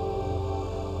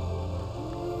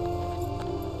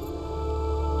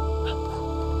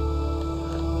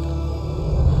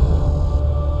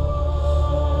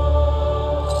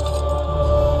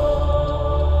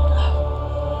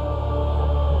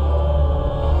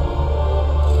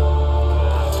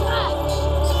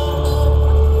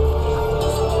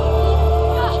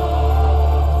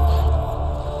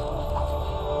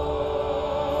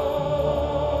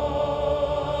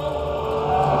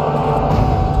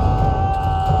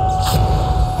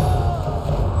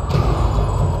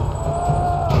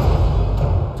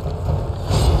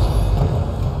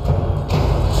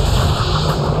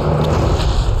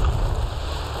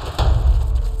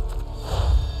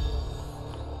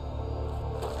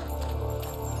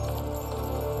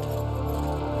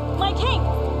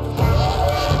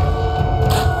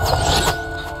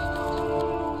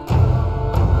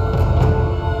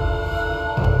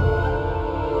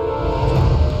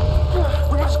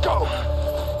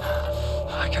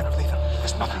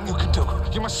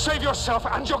 Save yourself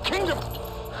and your kingdom!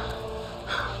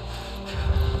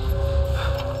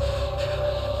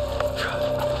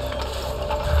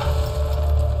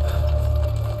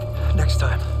 Next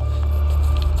time.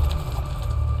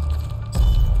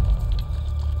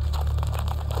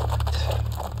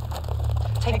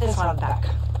 Take this one back.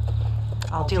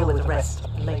 I'll deal with the rest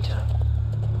later.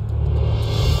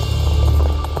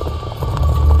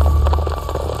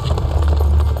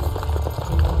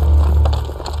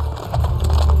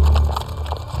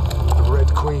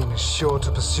 Queen is sure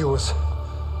to pursue us.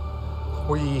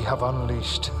 We have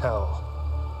unleashed hell.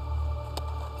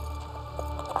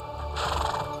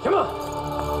 Come on!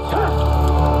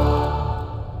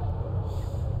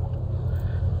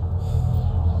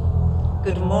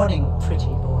 Good morning, pretty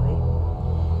boy.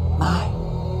 My,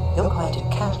 you're quite a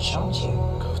catch, aren't you?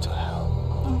 Go to hell.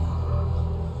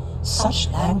 Such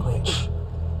language.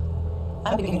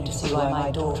 I'm beginning to see why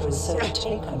my daughter is so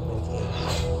taken with you.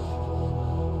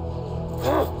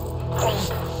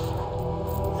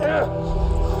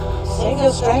 Save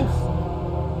your strength.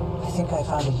 I think I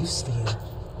found a use for you.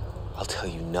 I'll tell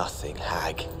you nothing,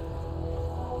 hag.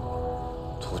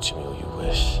 Torture me all you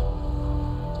wish.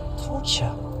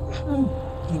 Torture?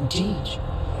 Indeed.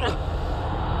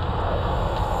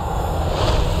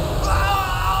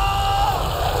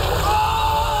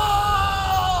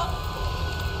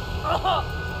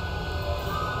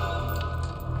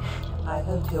 I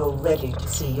hope you're ready to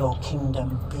see your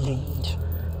kingdom bleed.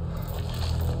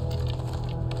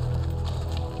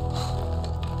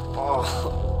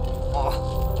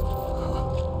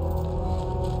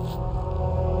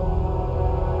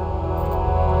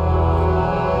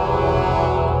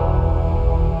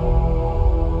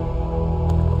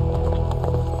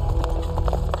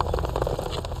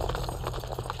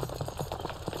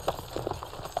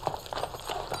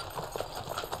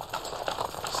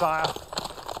 Sire,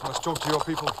 you must talk to your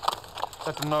people.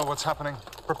 Let them know what's happening.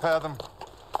 Prepare them.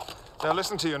 They'll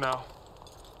listen to you now.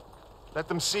 Let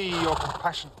them see your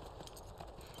compassion.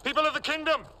 People of the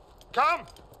kingdom, come!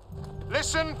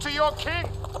 Listen to your king!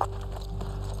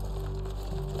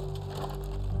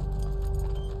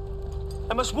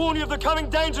 I must warn you of the coming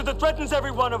danger that threatens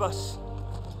every one of us.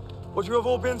 What you have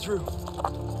all been through.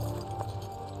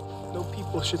 No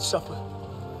people should suffer.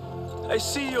 I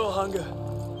see your hunger,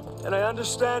 and I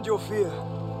understand your fear.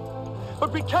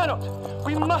 But we cannot,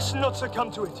 we must not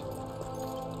succumb to it.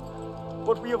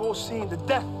 What we have all seen, the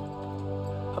death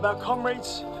of our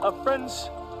comrades, our friends,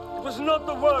 it was not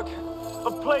the work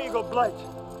of plague or blight. It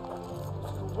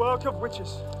was the work of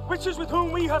witches. Witches with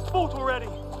whom we have fought already.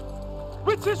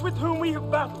 Witches with whom we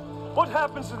have battled. What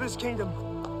happens to this kingdom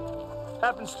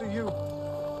happens to you.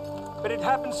 But it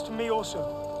happens to me also.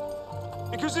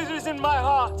 Because it is in my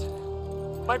heart,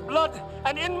 my blood,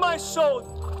 and in my soul.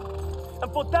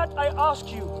 And for that I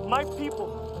ask you, my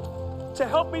people, to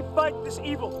help me fight this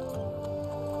evil.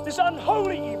 This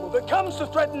unholy evil that comes to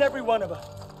threaten every one of us.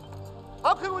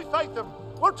 How can we fight them?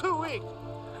 We're too weak.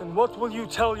 And what will you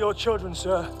tell your children,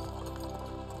 sir?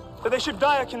 That they should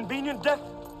die a convenient death?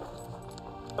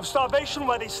 Of starvation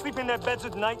while they sleep in their beds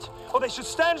at night? Or they should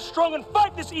stand strong and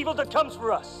fight this evil that comes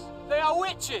for us? They are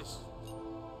witches.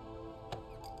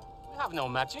 We have no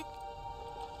magic.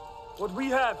 What we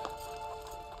have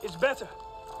is better.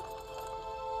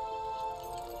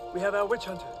 We have our witch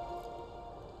hunter.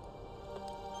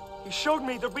 He showed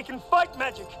me that we can fight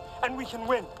magic and we can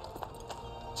win.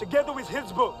 Together with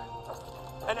his book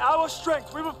and our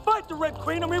strength, we will fight the Red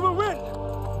Queen and we will win.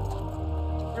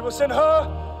 We will send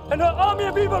her and her army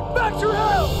of evil back to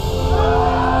hell!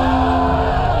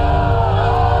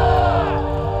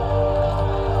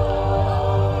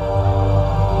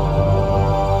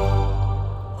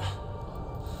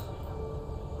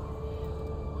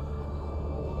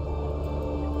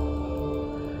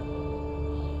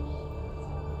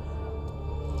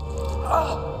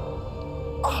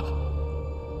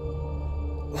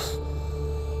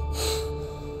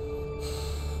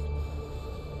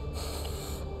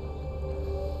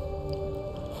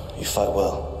 You fight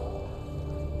well.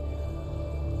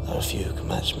 There are few who can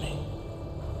match me.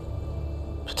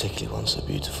 Particularly one so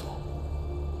beautiful.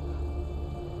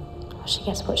 When she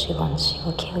gets what she wants, she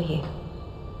will kill you.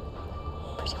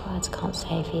 Pretty words can't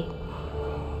save you.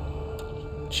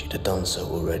 She'd have done so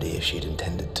already if she'd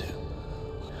intended to.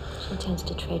 She intends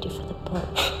to trade you for the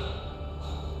book.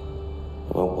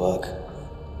 It won't work.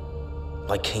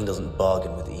 My king doesn't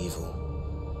bargain with evil.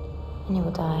 And you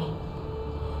will die.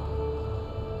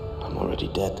 I'm already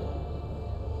dead.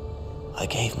 I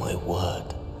gave my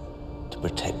word to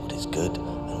protect what is good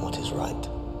and what is right.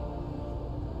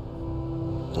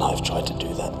 And I've tried to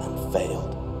do that and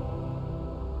failed.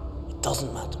 It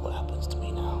doesn't matter what happens to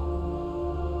me now.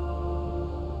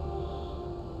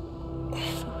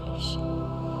 Foolish.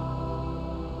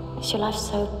 Is your life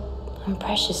so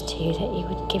unprecious to you that you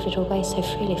would give it away so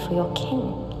freely for your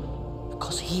king?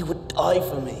 Because he would die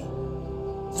for me.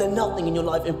 Is there nothing in your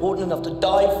life important enough to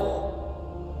die for?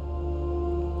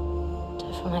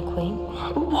 Die for my queen?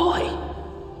 Why?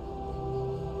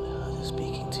 I heard her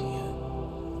speaking to you.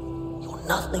 You're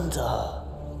nothing to her.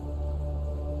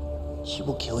 She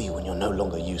will kill you when you're no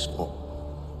longer useful.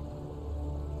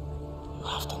 You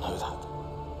have to know that.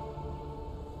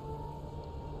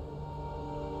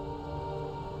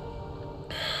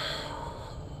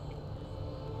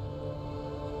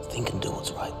 Think and do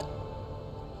what's right.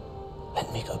 Let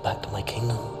me go back to my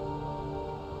kingdom.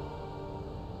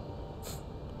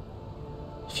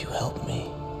 If you help me,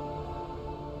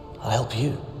 I'll help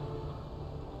you.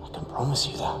 I can promise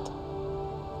you that.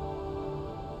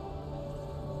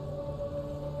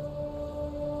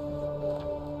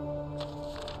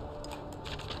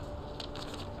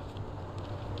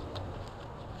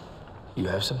 You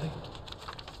have something?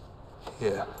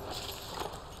 Yeah.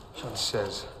 It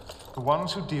says, the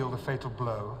ones who deal the fatal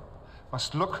blow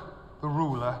must look the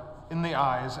ruler in the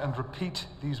eyes and repeat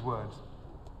these words.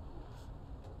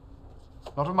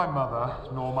 Not of my mother,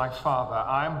 nor my father.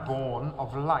 I am born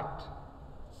of light.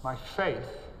 My faith,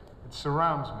 it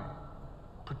surrounds me,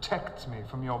 protects me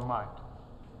from your might.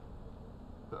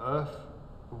 The earth,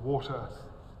 the water,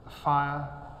 the fire,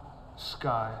 the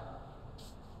sky.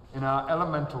 In our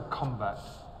elemental combat,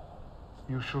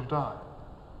 you shall die.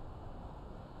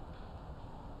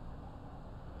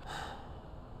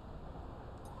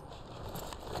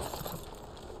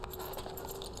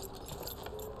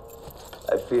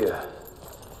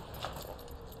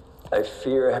 I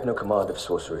fear I have no command of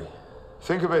sorcery.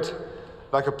 Think of it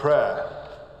like a prayer,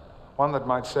 one that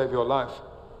might save your life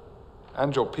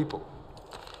and your people.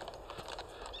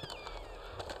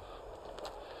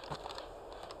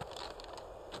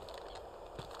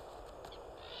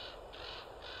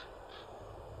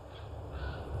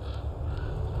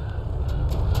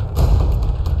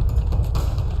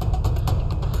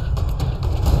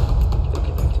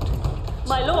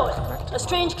 My lord, a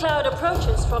strange cloud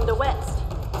approaches from the west.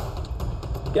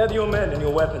 Gather your men and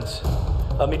your weapons.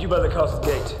 I'll meet you by the castle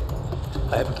gate.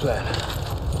 I have a plan.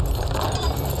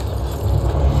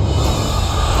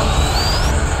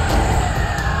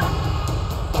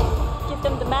 Give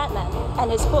them the madman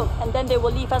and his book, and then they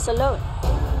will leave us alone.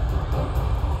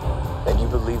 And you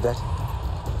believe that?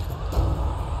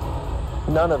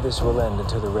 None of this will end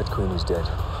until the Red Queen is dead.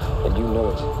 And you know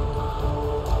it.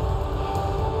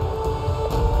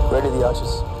 Ready the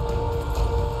archers.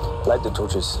 Light the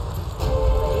torches.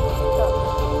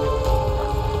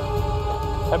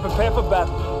 And prepare for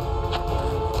battle.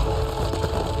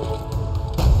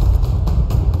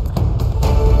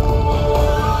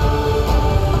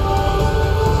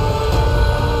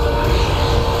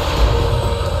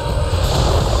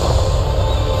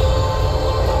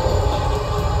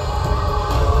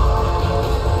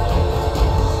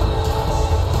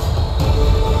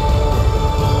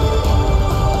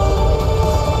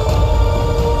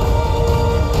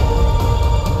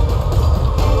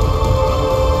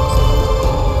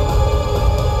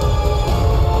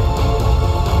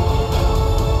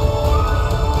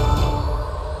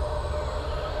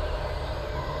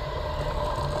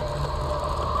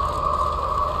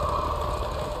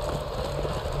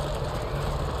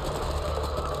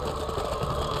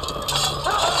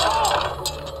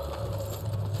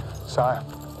 Sire,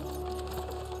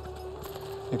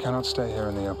 you cannot stay here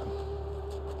in the open.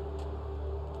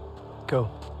 Go.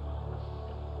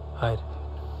 Hide.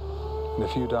 And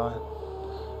if you die,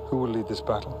 who will lead this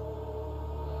battle?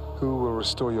 Who will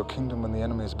restore your kingdom when the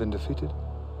enemy has been defeated?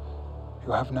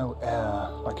 You have no heir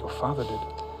like your father did.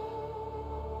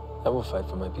 I will fight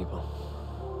for my people.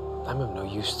 I'm of no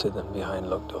use to them behind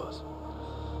locked doors.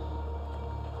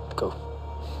 Go.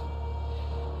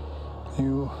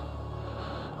 You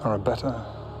are a better,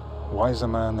 wiser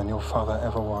man than your father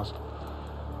ever was.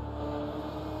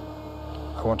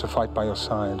 I want to fight by your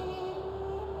side.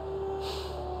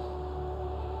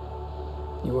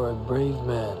 You are a brave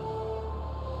man,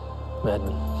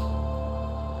 madman.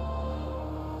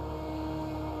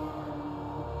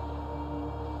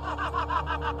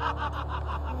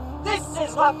 This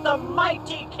is what the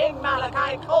mighty King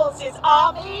Malachi calls his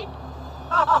army?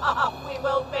 We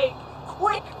will make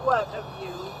quick work of you.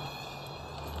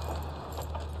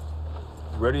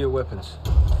 Ready your weapons.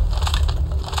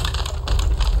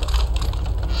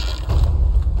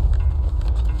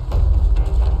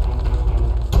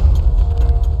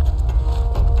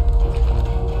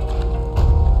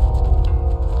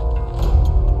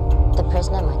 The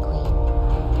prisoner, my queen.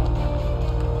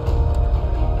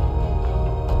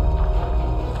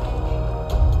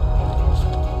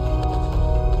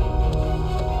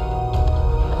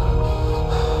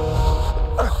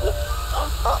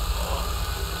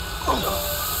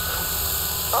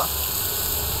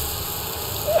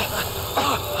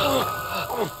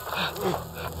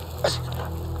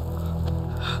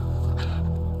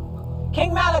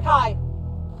 King Malachi,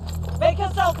 make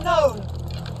yourself known.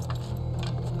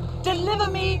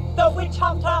 Deliver me the witch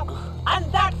hunter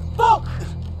and that book!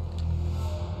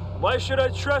 Why should I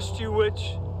trust you,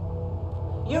 witch?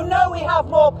 You know we have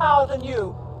more power than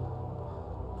you.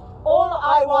 All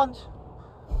I want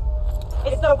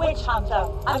is the witch hunter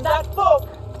and that book.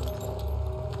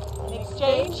 In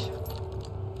exchange,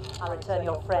 I'll return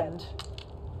your friend.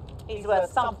 He's worth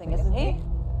something, isn't he?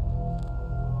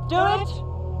 Do it,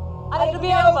 and it'll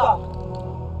be over.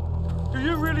 Do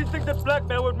you really think that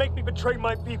blackmail would make me betray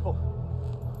my people?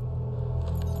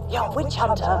 Your witch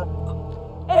hunter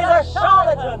is a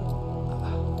charlatan.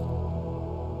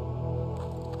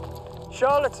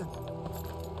 Charlatan?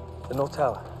 The North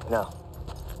Tower. No.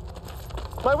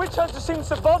 My witch hunter seems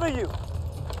to bother you.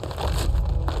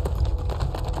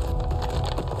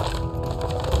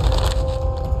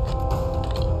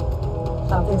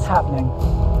 Something's happening.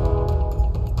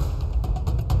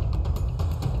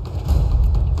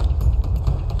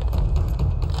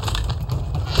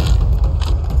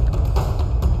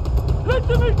 Let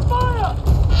them in fire!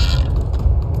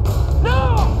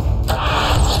 No!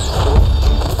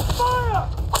 Fire!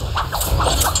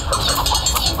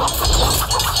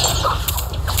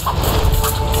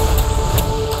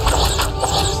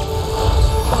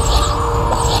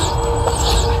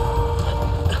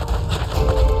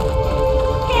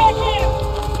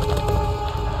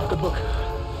 The book.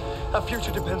 Our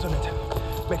future depends on it.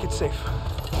 Make it safe.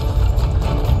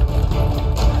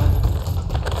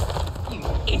 You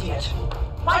idiot!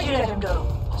 Why'd you let him go?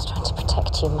 I was trying to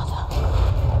protect you, Mother.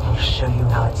 I'll show you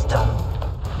how it's done.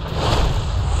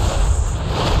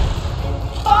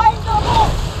 Find the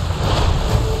book!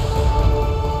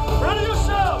 Ready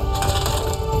yourself!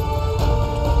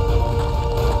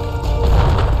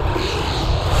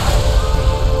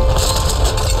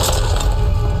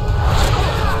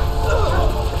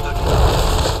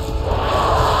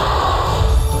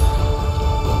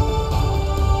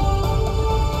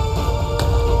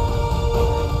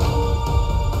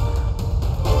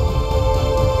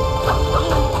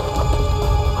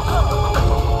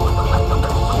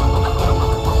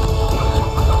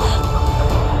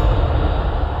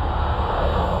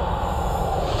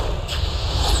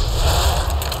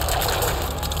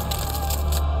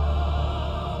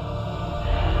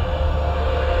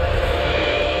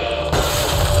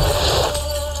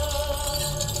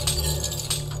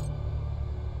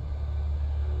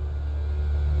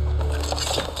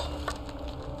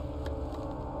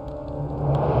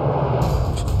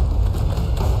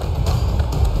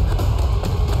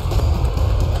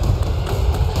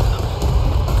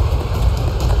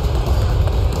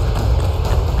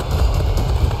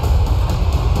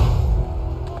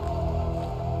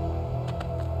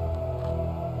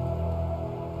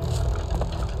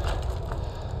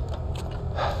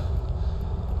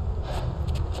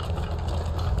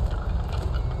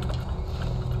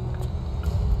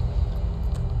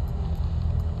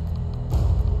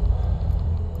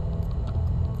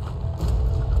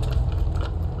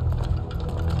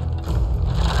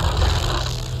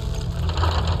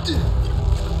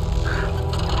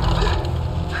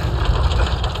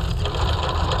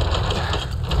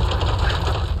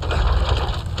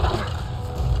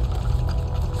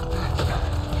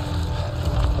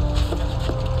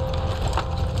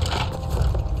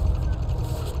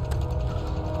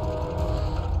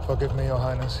 Forgive me, Your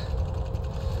Highness.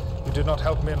 You did not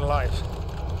help me in life.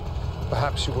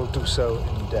 Perhaps you will do so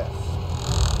in death.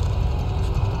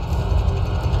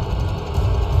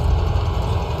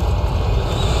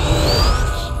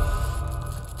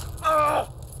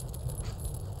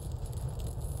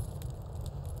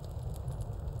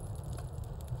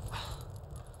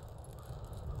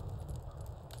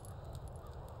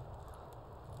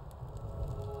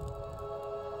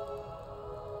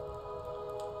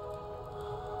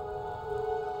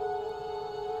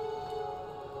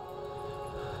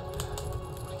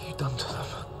 Done to them.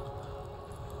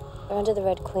 They're under the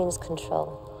Red Queen's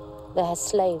control. They're her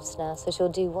slaves now, so she'll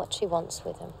do what she wants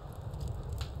with them.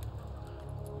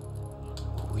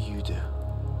 What will you do?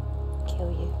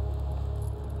 Kill you.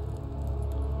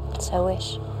 It's her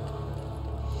wish.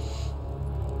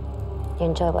 You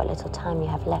enjoy what little time you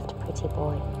have left, pretty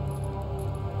boy.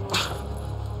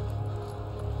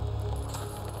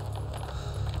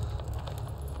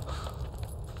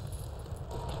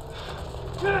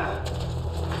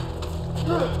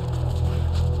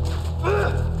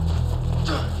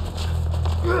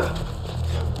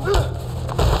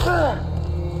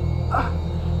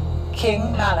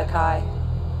 King Malachi,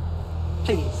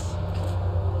 please.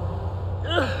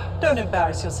 Don't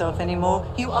embarrass yourself anymore.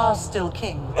 You are still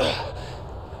king.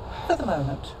 For the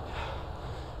moment.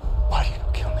 Why do you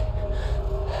not kill me?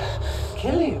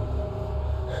 Kill you?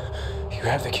 You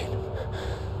have the kingdom.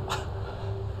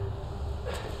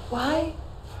 Why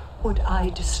would I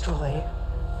destroy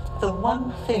the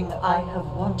one thing I have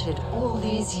wanted all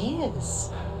these years?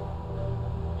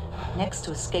 Next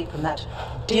to escape from that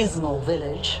dismal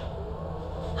village,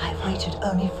 I've waited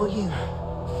only for you.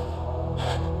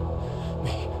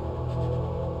 Me?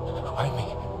 Why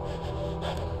me?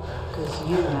 Because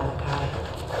you, Malachi,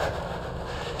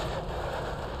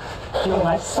 you're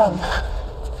my son.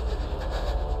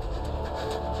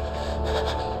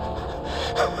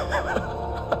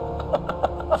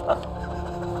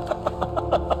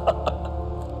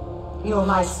 You're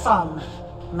my son,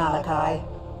 Malachi.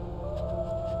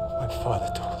 My father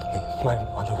told me my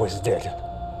mother was dead.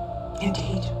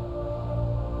 Indeed.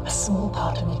 A small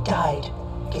part of me died,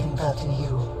 giving birth to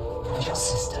you and your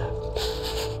sister.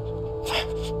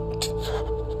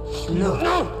 Look.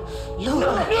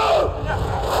 Look.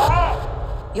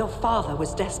 Your father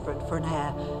was desperate for an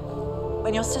heir.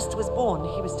 When your sister was born,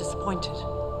 he was disappointed.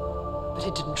 But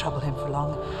it didn't trouble him for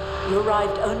long. You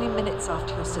arrived only minutes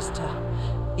after your sister.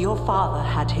 Your father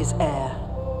had his heir.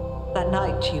 That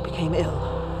night, you became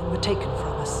ill and were taken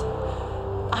from us.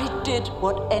 I did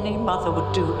what any mother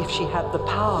would do if she had the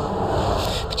power.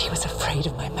 But he was afraid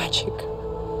of my magic.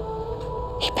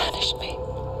 He banished me.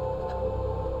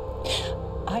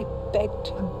 I begged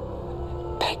him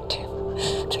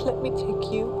to let me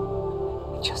take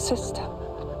you and your sister.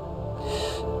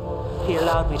 He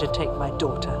allowed me to take my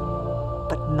daughter,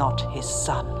 but not his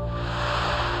son.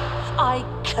 I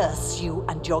curse you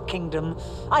and your kingdom.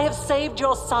 I have saved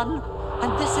your son,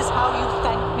 and this is how you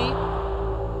thank me?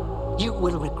 You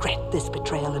will regret this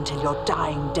betrayal until your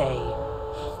dying day.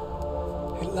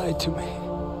 He lied to me.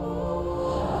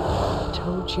 He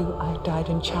told you I died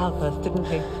in childbirth, didn't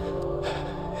he?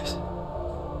 Yes.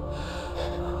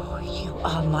 Oh, you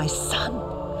are my son.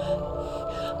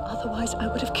 Otherwise, I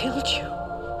would have killed you.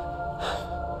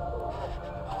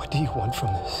 What do you want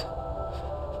from this?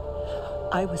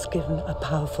 I was given a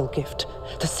powerful gift,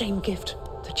 the same gift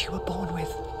that you were born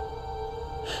with.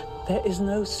 There is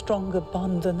no stronger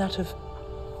bond than that of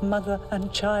mother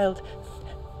and child.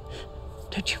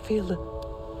 Don't you feel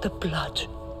the blood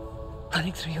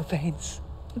running through your veins?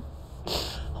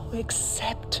 Oh,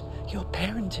 accept your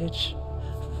parentage.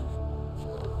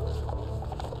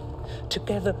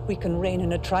 Together we can reign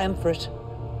in a triumvirate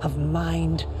of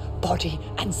mind, body,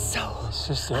 and soul. My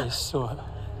sister, I saw her.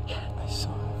 I saw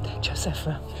her.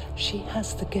 Josepha, she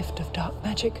has the gift of dark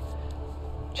magic,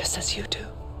 just as you do.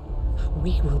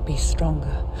 We will be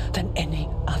stronger than any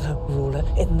other ruler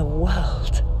in the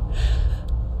world.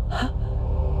 Huh?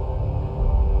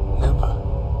 Never.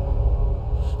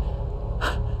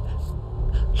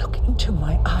 Look into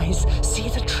my eyes. See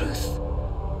the truth.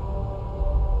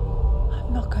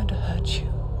 I'm not going to hurt you.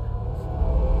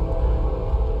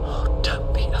 Oh,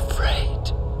 don't be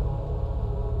afraid.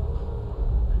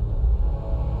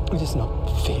 It is not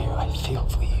fear I feel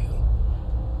for you.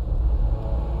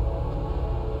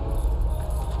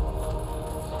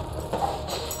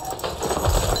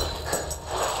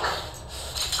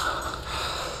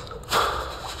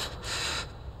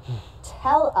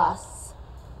 Tell us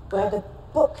where the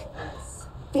book is,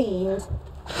 fiend.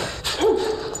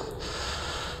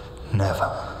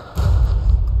 Never.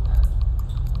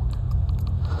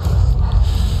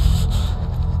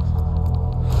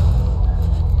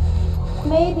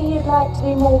 Maybe you'd like to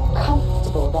be more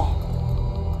comfortable then.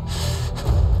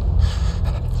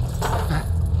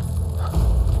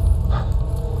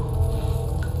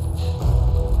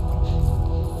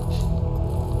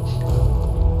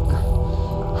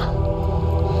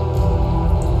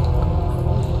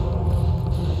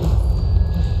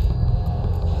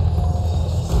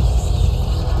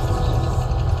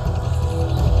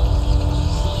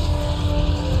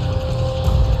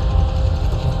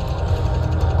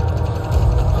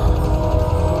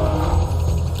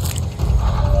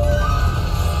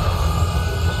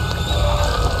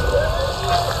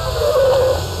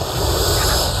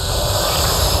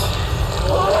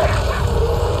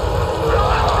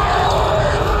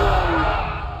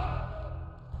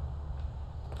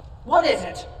 What is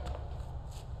it?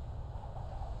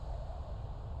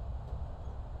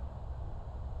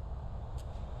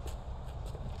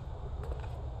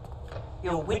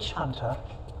 Your witch hunter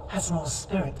has more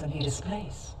spirit than he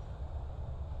displays.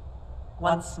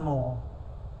 Once more,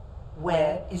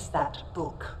 where is that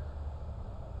book?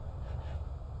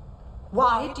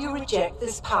 Why do you reject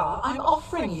this power I'm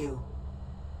offering you?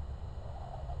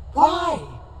 Why?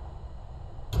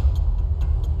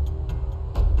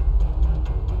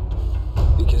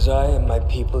 Because I am my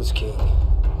people's king.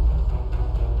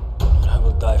 And I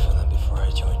will die for them before I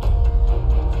join you.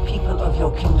 The people of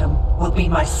your kingdom will be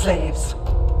my slaves.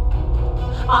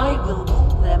 I will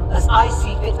rule them as I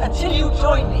see fit until you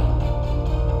join me.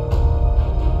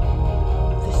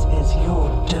 This is your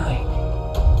doing.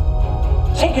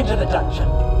 Taken to the dungeon.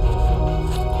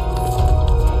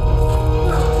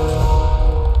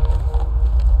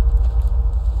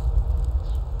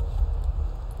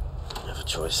 You have a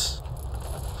choice.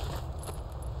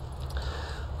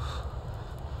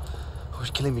 Or is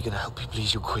killing me gonna help you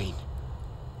please your queen?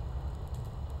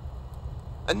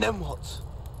 And then what?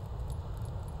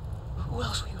 Who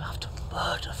else will you have to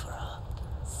murder for her?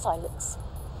 Silence.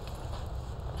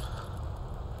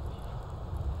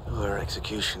 You're her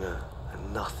executioner, and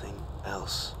nothing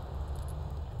else.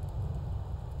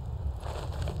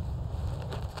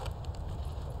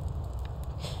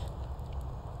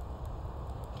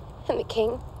 And the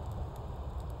king?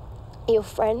 Your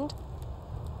friend?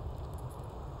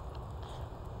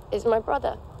 Is my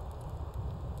brother.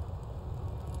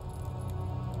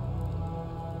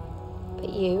 But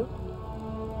you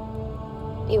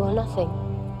are nothing.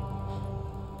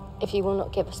 If you will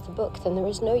not give us the book, then there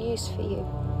is no use for you.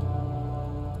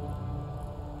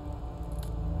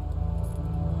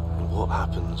 And what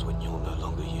happens when you're no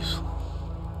longer useful?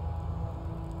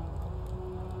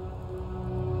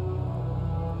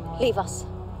 Leave us.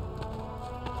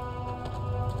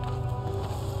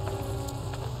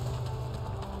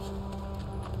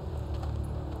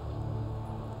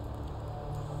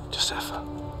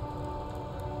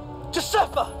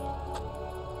 Josefa!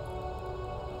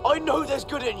 I know there's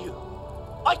good in you.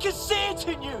 I can see it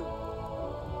in you.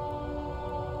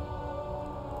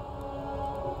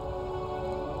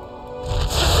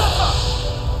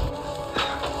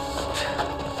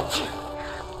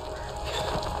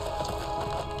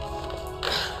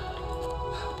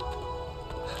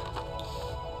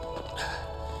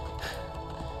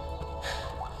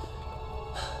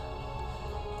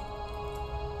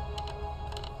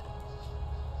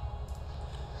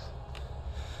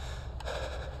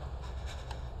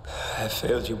 I have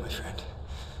failed you, my friend.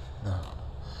 No.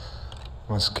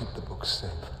 We must keep the book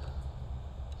safe.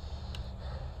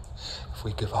 If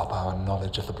we give up our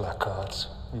knowledge of the black arts,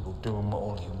 we will doom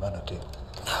all humanity.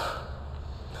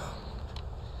 No.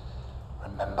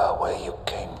 Remember where you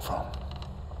came from.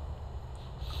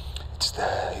 It's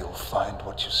there you'll find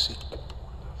what you seek.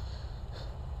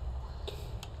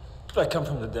 I come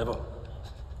from the devil.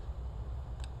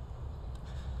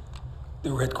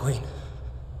 The Red Queen.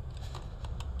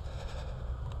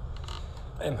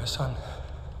 I am her son.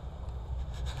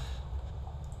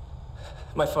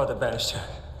 My father banished her.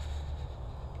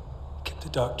 Kept the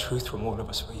dark truth from all of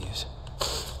us for years.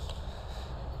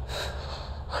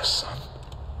 Her son?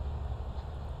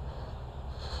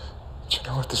 Do you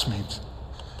know what this means?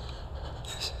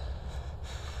 Yes.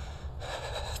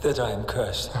 That I am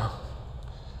cursed. No.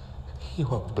 You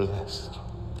are blessed.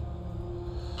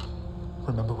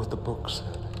 Remember what the book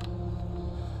said.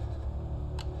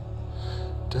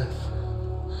 Death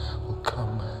will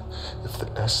come if the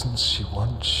essence she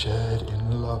once shared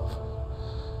in love.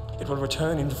 It will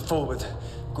return in full with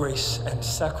grace and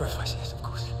sacrifices, of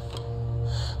course.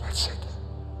 That's it.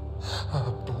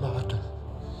 Her blood,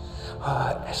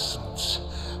 her essence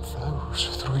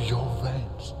flows through your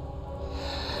veins.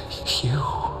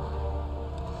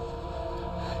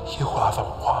 You are the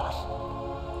one.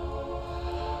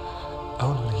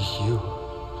 Only you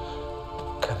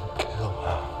can kill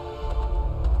her.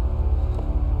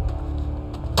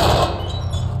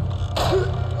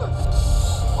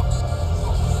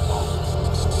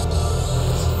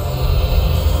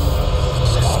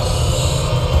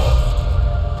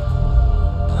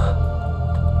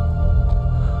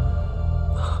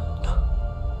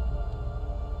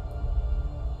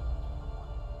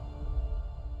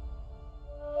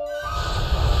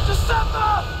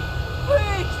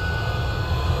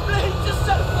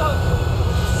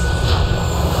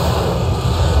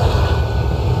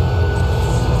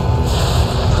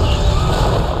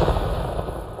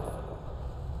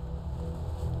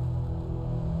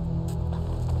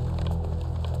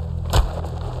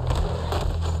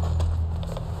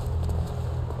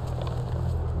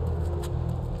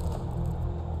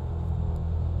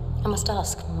 I must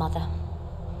ask, Mother,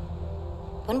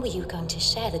 when were you going to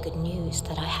share the good news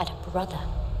that I had a brother?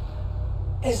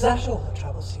 Is that all that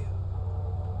troubles you?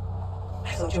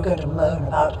 I thought you were going to moan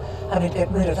about having to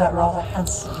get rid of that rather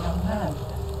handsome young man.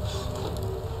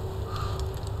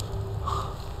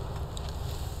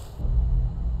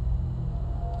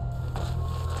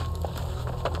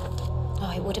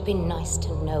 Oh, it would have been nice to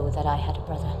know that I had a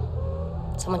brother.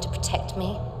 Someone to protect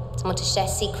me, someone to share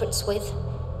secrets with.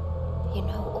 You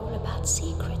know all about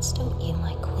secrets, don't you,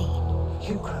 my queen?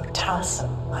 You grow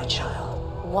tiresome, my child.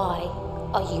 Why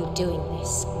are you doing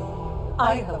this?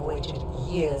 I have waited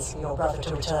years for your brother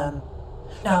to return.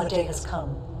 Now the day has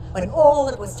come when all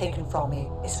that was taken from me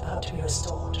is about to be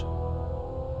restored.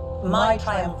 My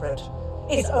triumvirate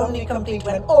is only complete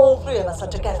when all three of us are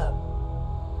together.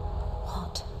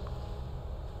 What?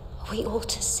 Are we all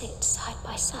to sit side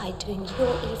by side doing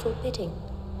your evil bidding?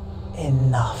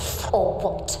 Enough. Or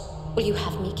what? Will you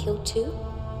have me killed too?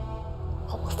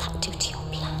 What will that do to your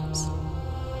plans?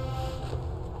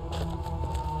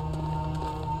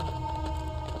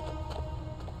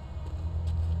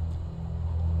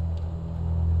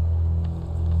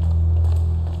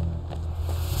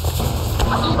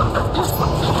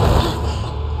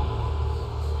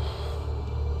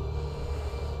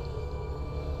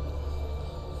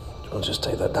 I'll just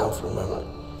take that down for a moment.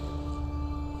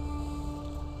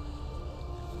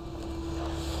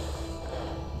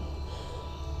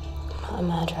 I'm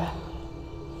not a murderer.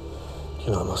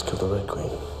 You know I must kill the Red Queen.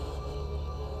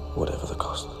 Whatever the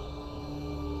cost.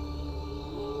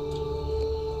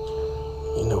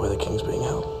 You know where the king's being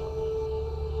held?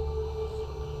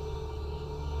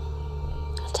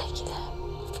 I'll take you there.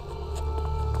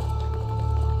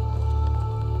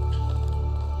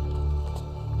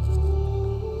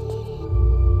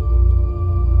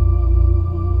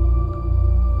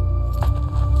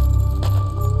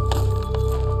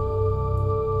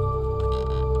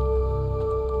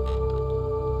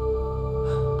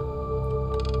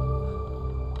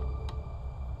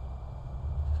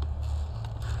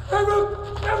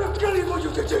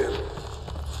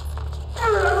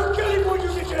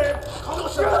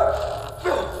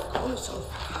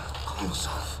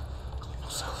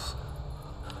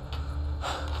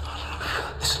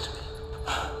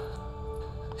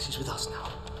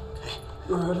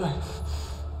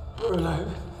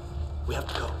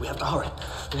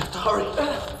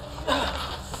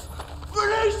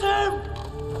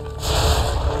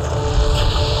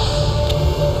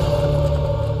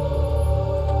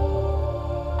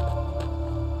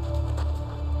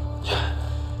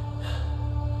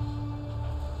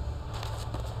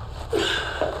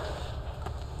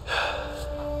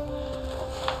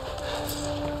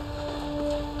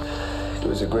 He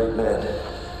was a great man.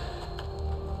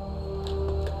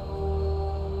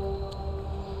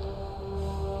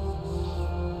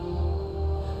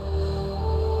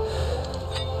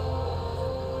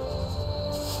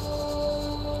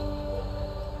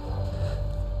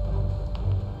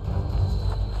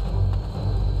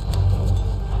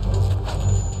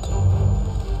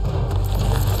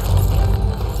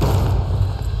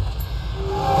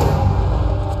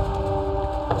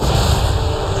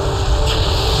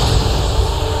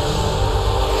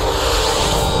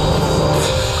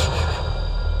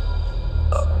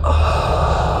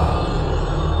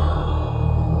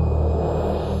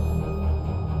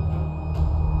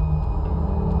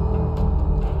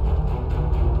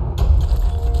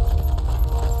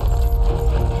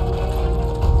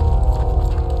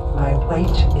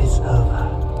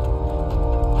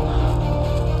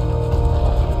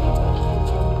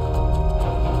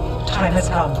 Time has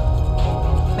come.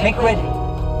 Make ready.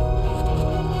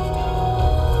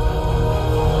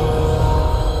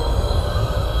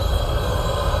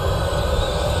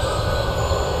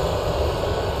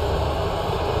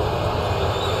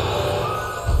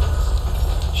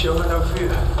 Show her no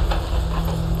fear.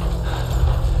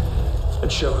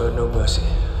 And show her no mercy.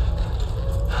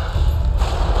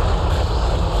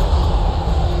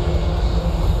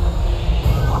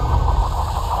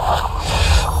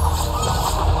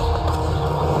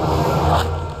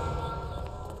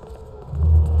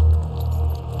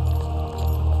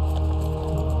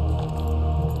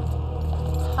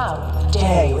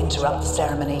 Interrupt the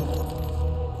ceremony.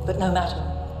 But no matter.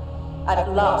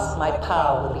 At last, my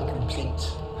power will be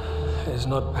complete. It is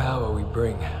not power we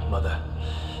bring, Mother.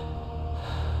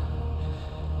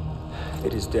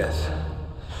 It is death.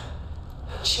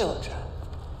 Children,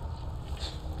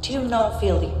 do you not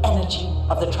feel the energy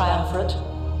of the triumvirate?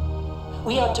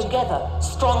 We are together,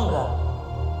 stronger.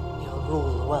 We'll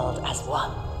rule the world as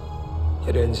one.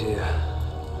 It ends here.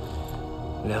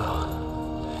 Now.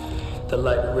 The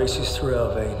light races through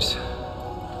our veins.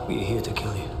 We are here to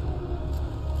kill you.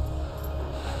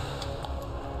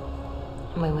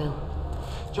 And we will.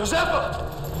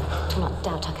 Josepha! Do not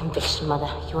doubt our conviction,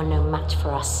 Mother. You are no match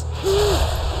for us. Your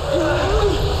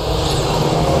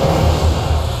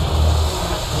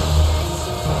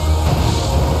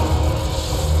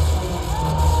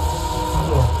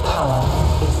power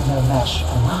is no match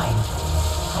for mine.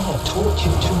 I have taught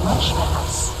you too much,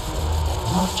 perhaps.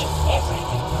 Not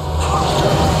everything.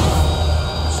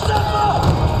 Step up!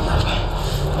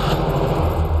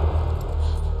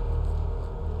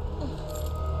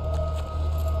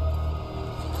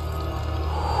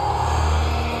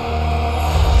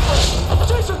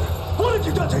 Jason! What have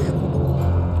you done?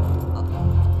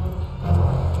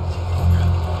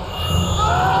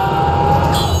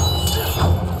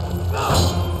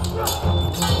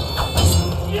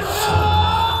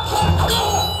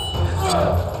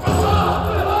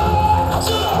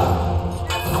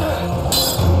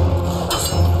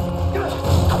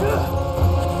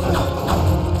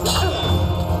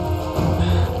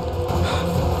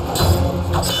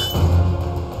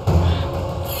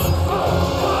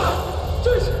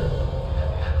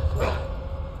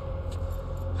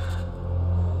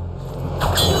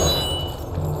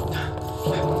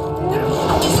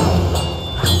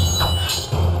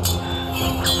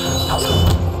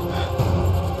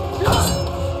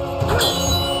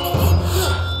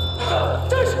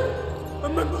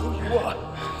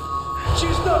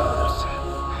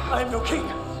 am your king.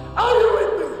 Are you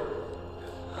with me?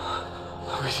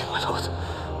 With you, my lord.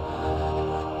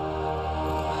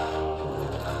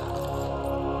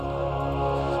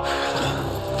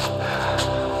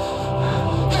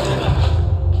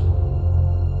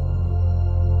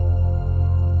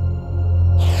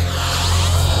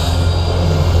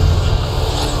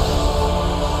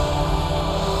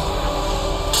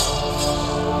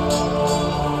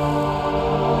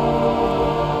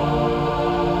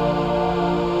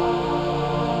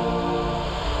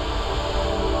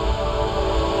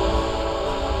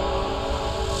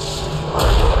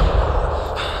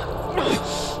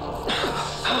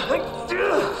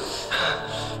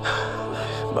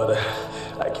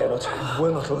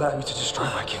 Will not allow you to destroy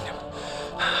my kingdom.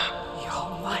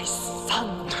 You're my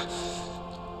son.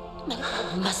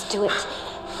 I must do it.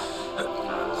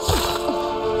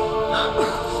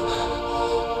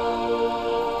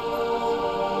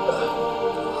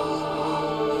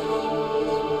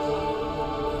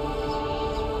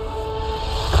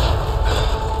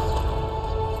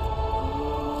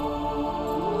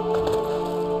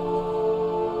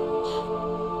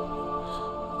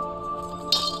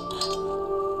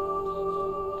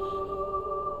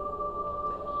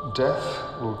 Death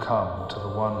will come to the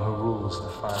one who rules the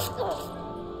fire.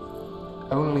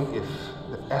 Only if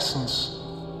the essence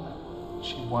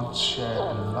she once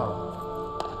shared in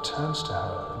love returns to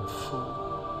her in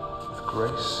full, with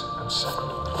grace and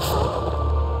sacrament.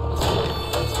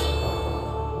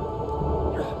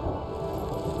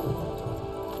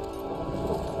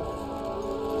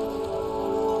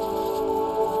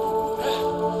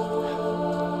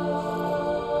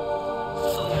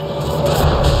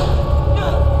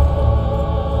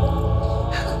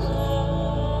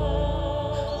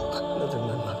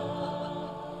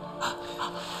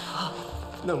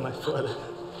 No, my father.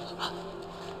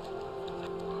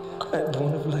 I am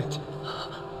born of light.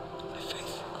 My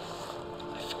faith.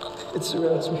 It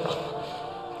surrounds me. It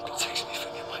protects me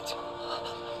from your might.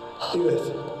 The earth,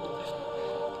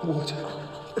 water,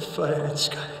 the fire and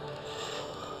sky.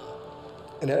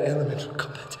 And our elemental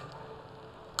combat.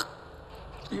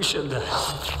 You shall die.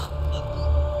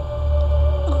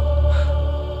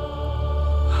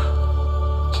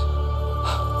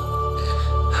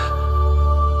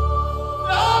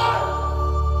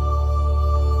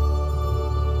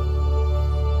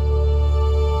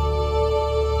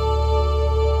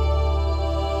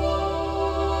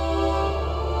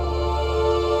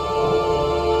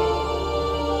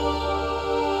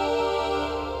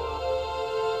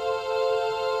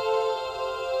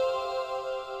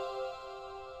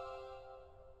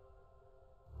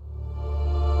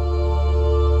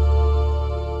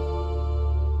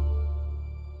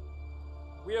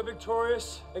 We are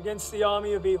victorious against the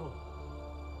army of evil.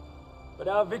 But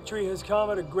our victory has come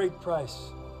at a great price.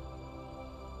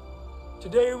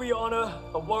 Today we honor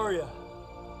a warrior,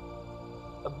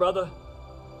 a brother,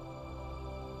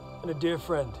 and a dear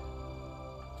friend.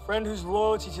 A friend whose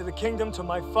loyalty to the kingdom, to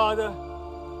my father,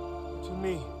 and to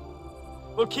me,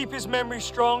 will keep his memory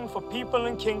strong for people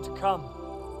and king to come.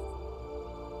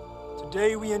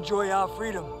 Today we enjoy our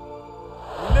freedom.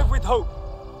 We live with hope.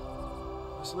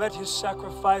 Must let his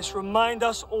sacrifice remind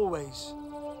us always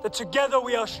that together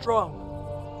we are strong.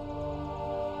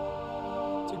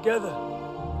 Together,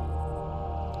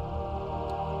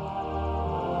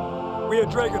 we are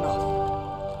Dragonoth.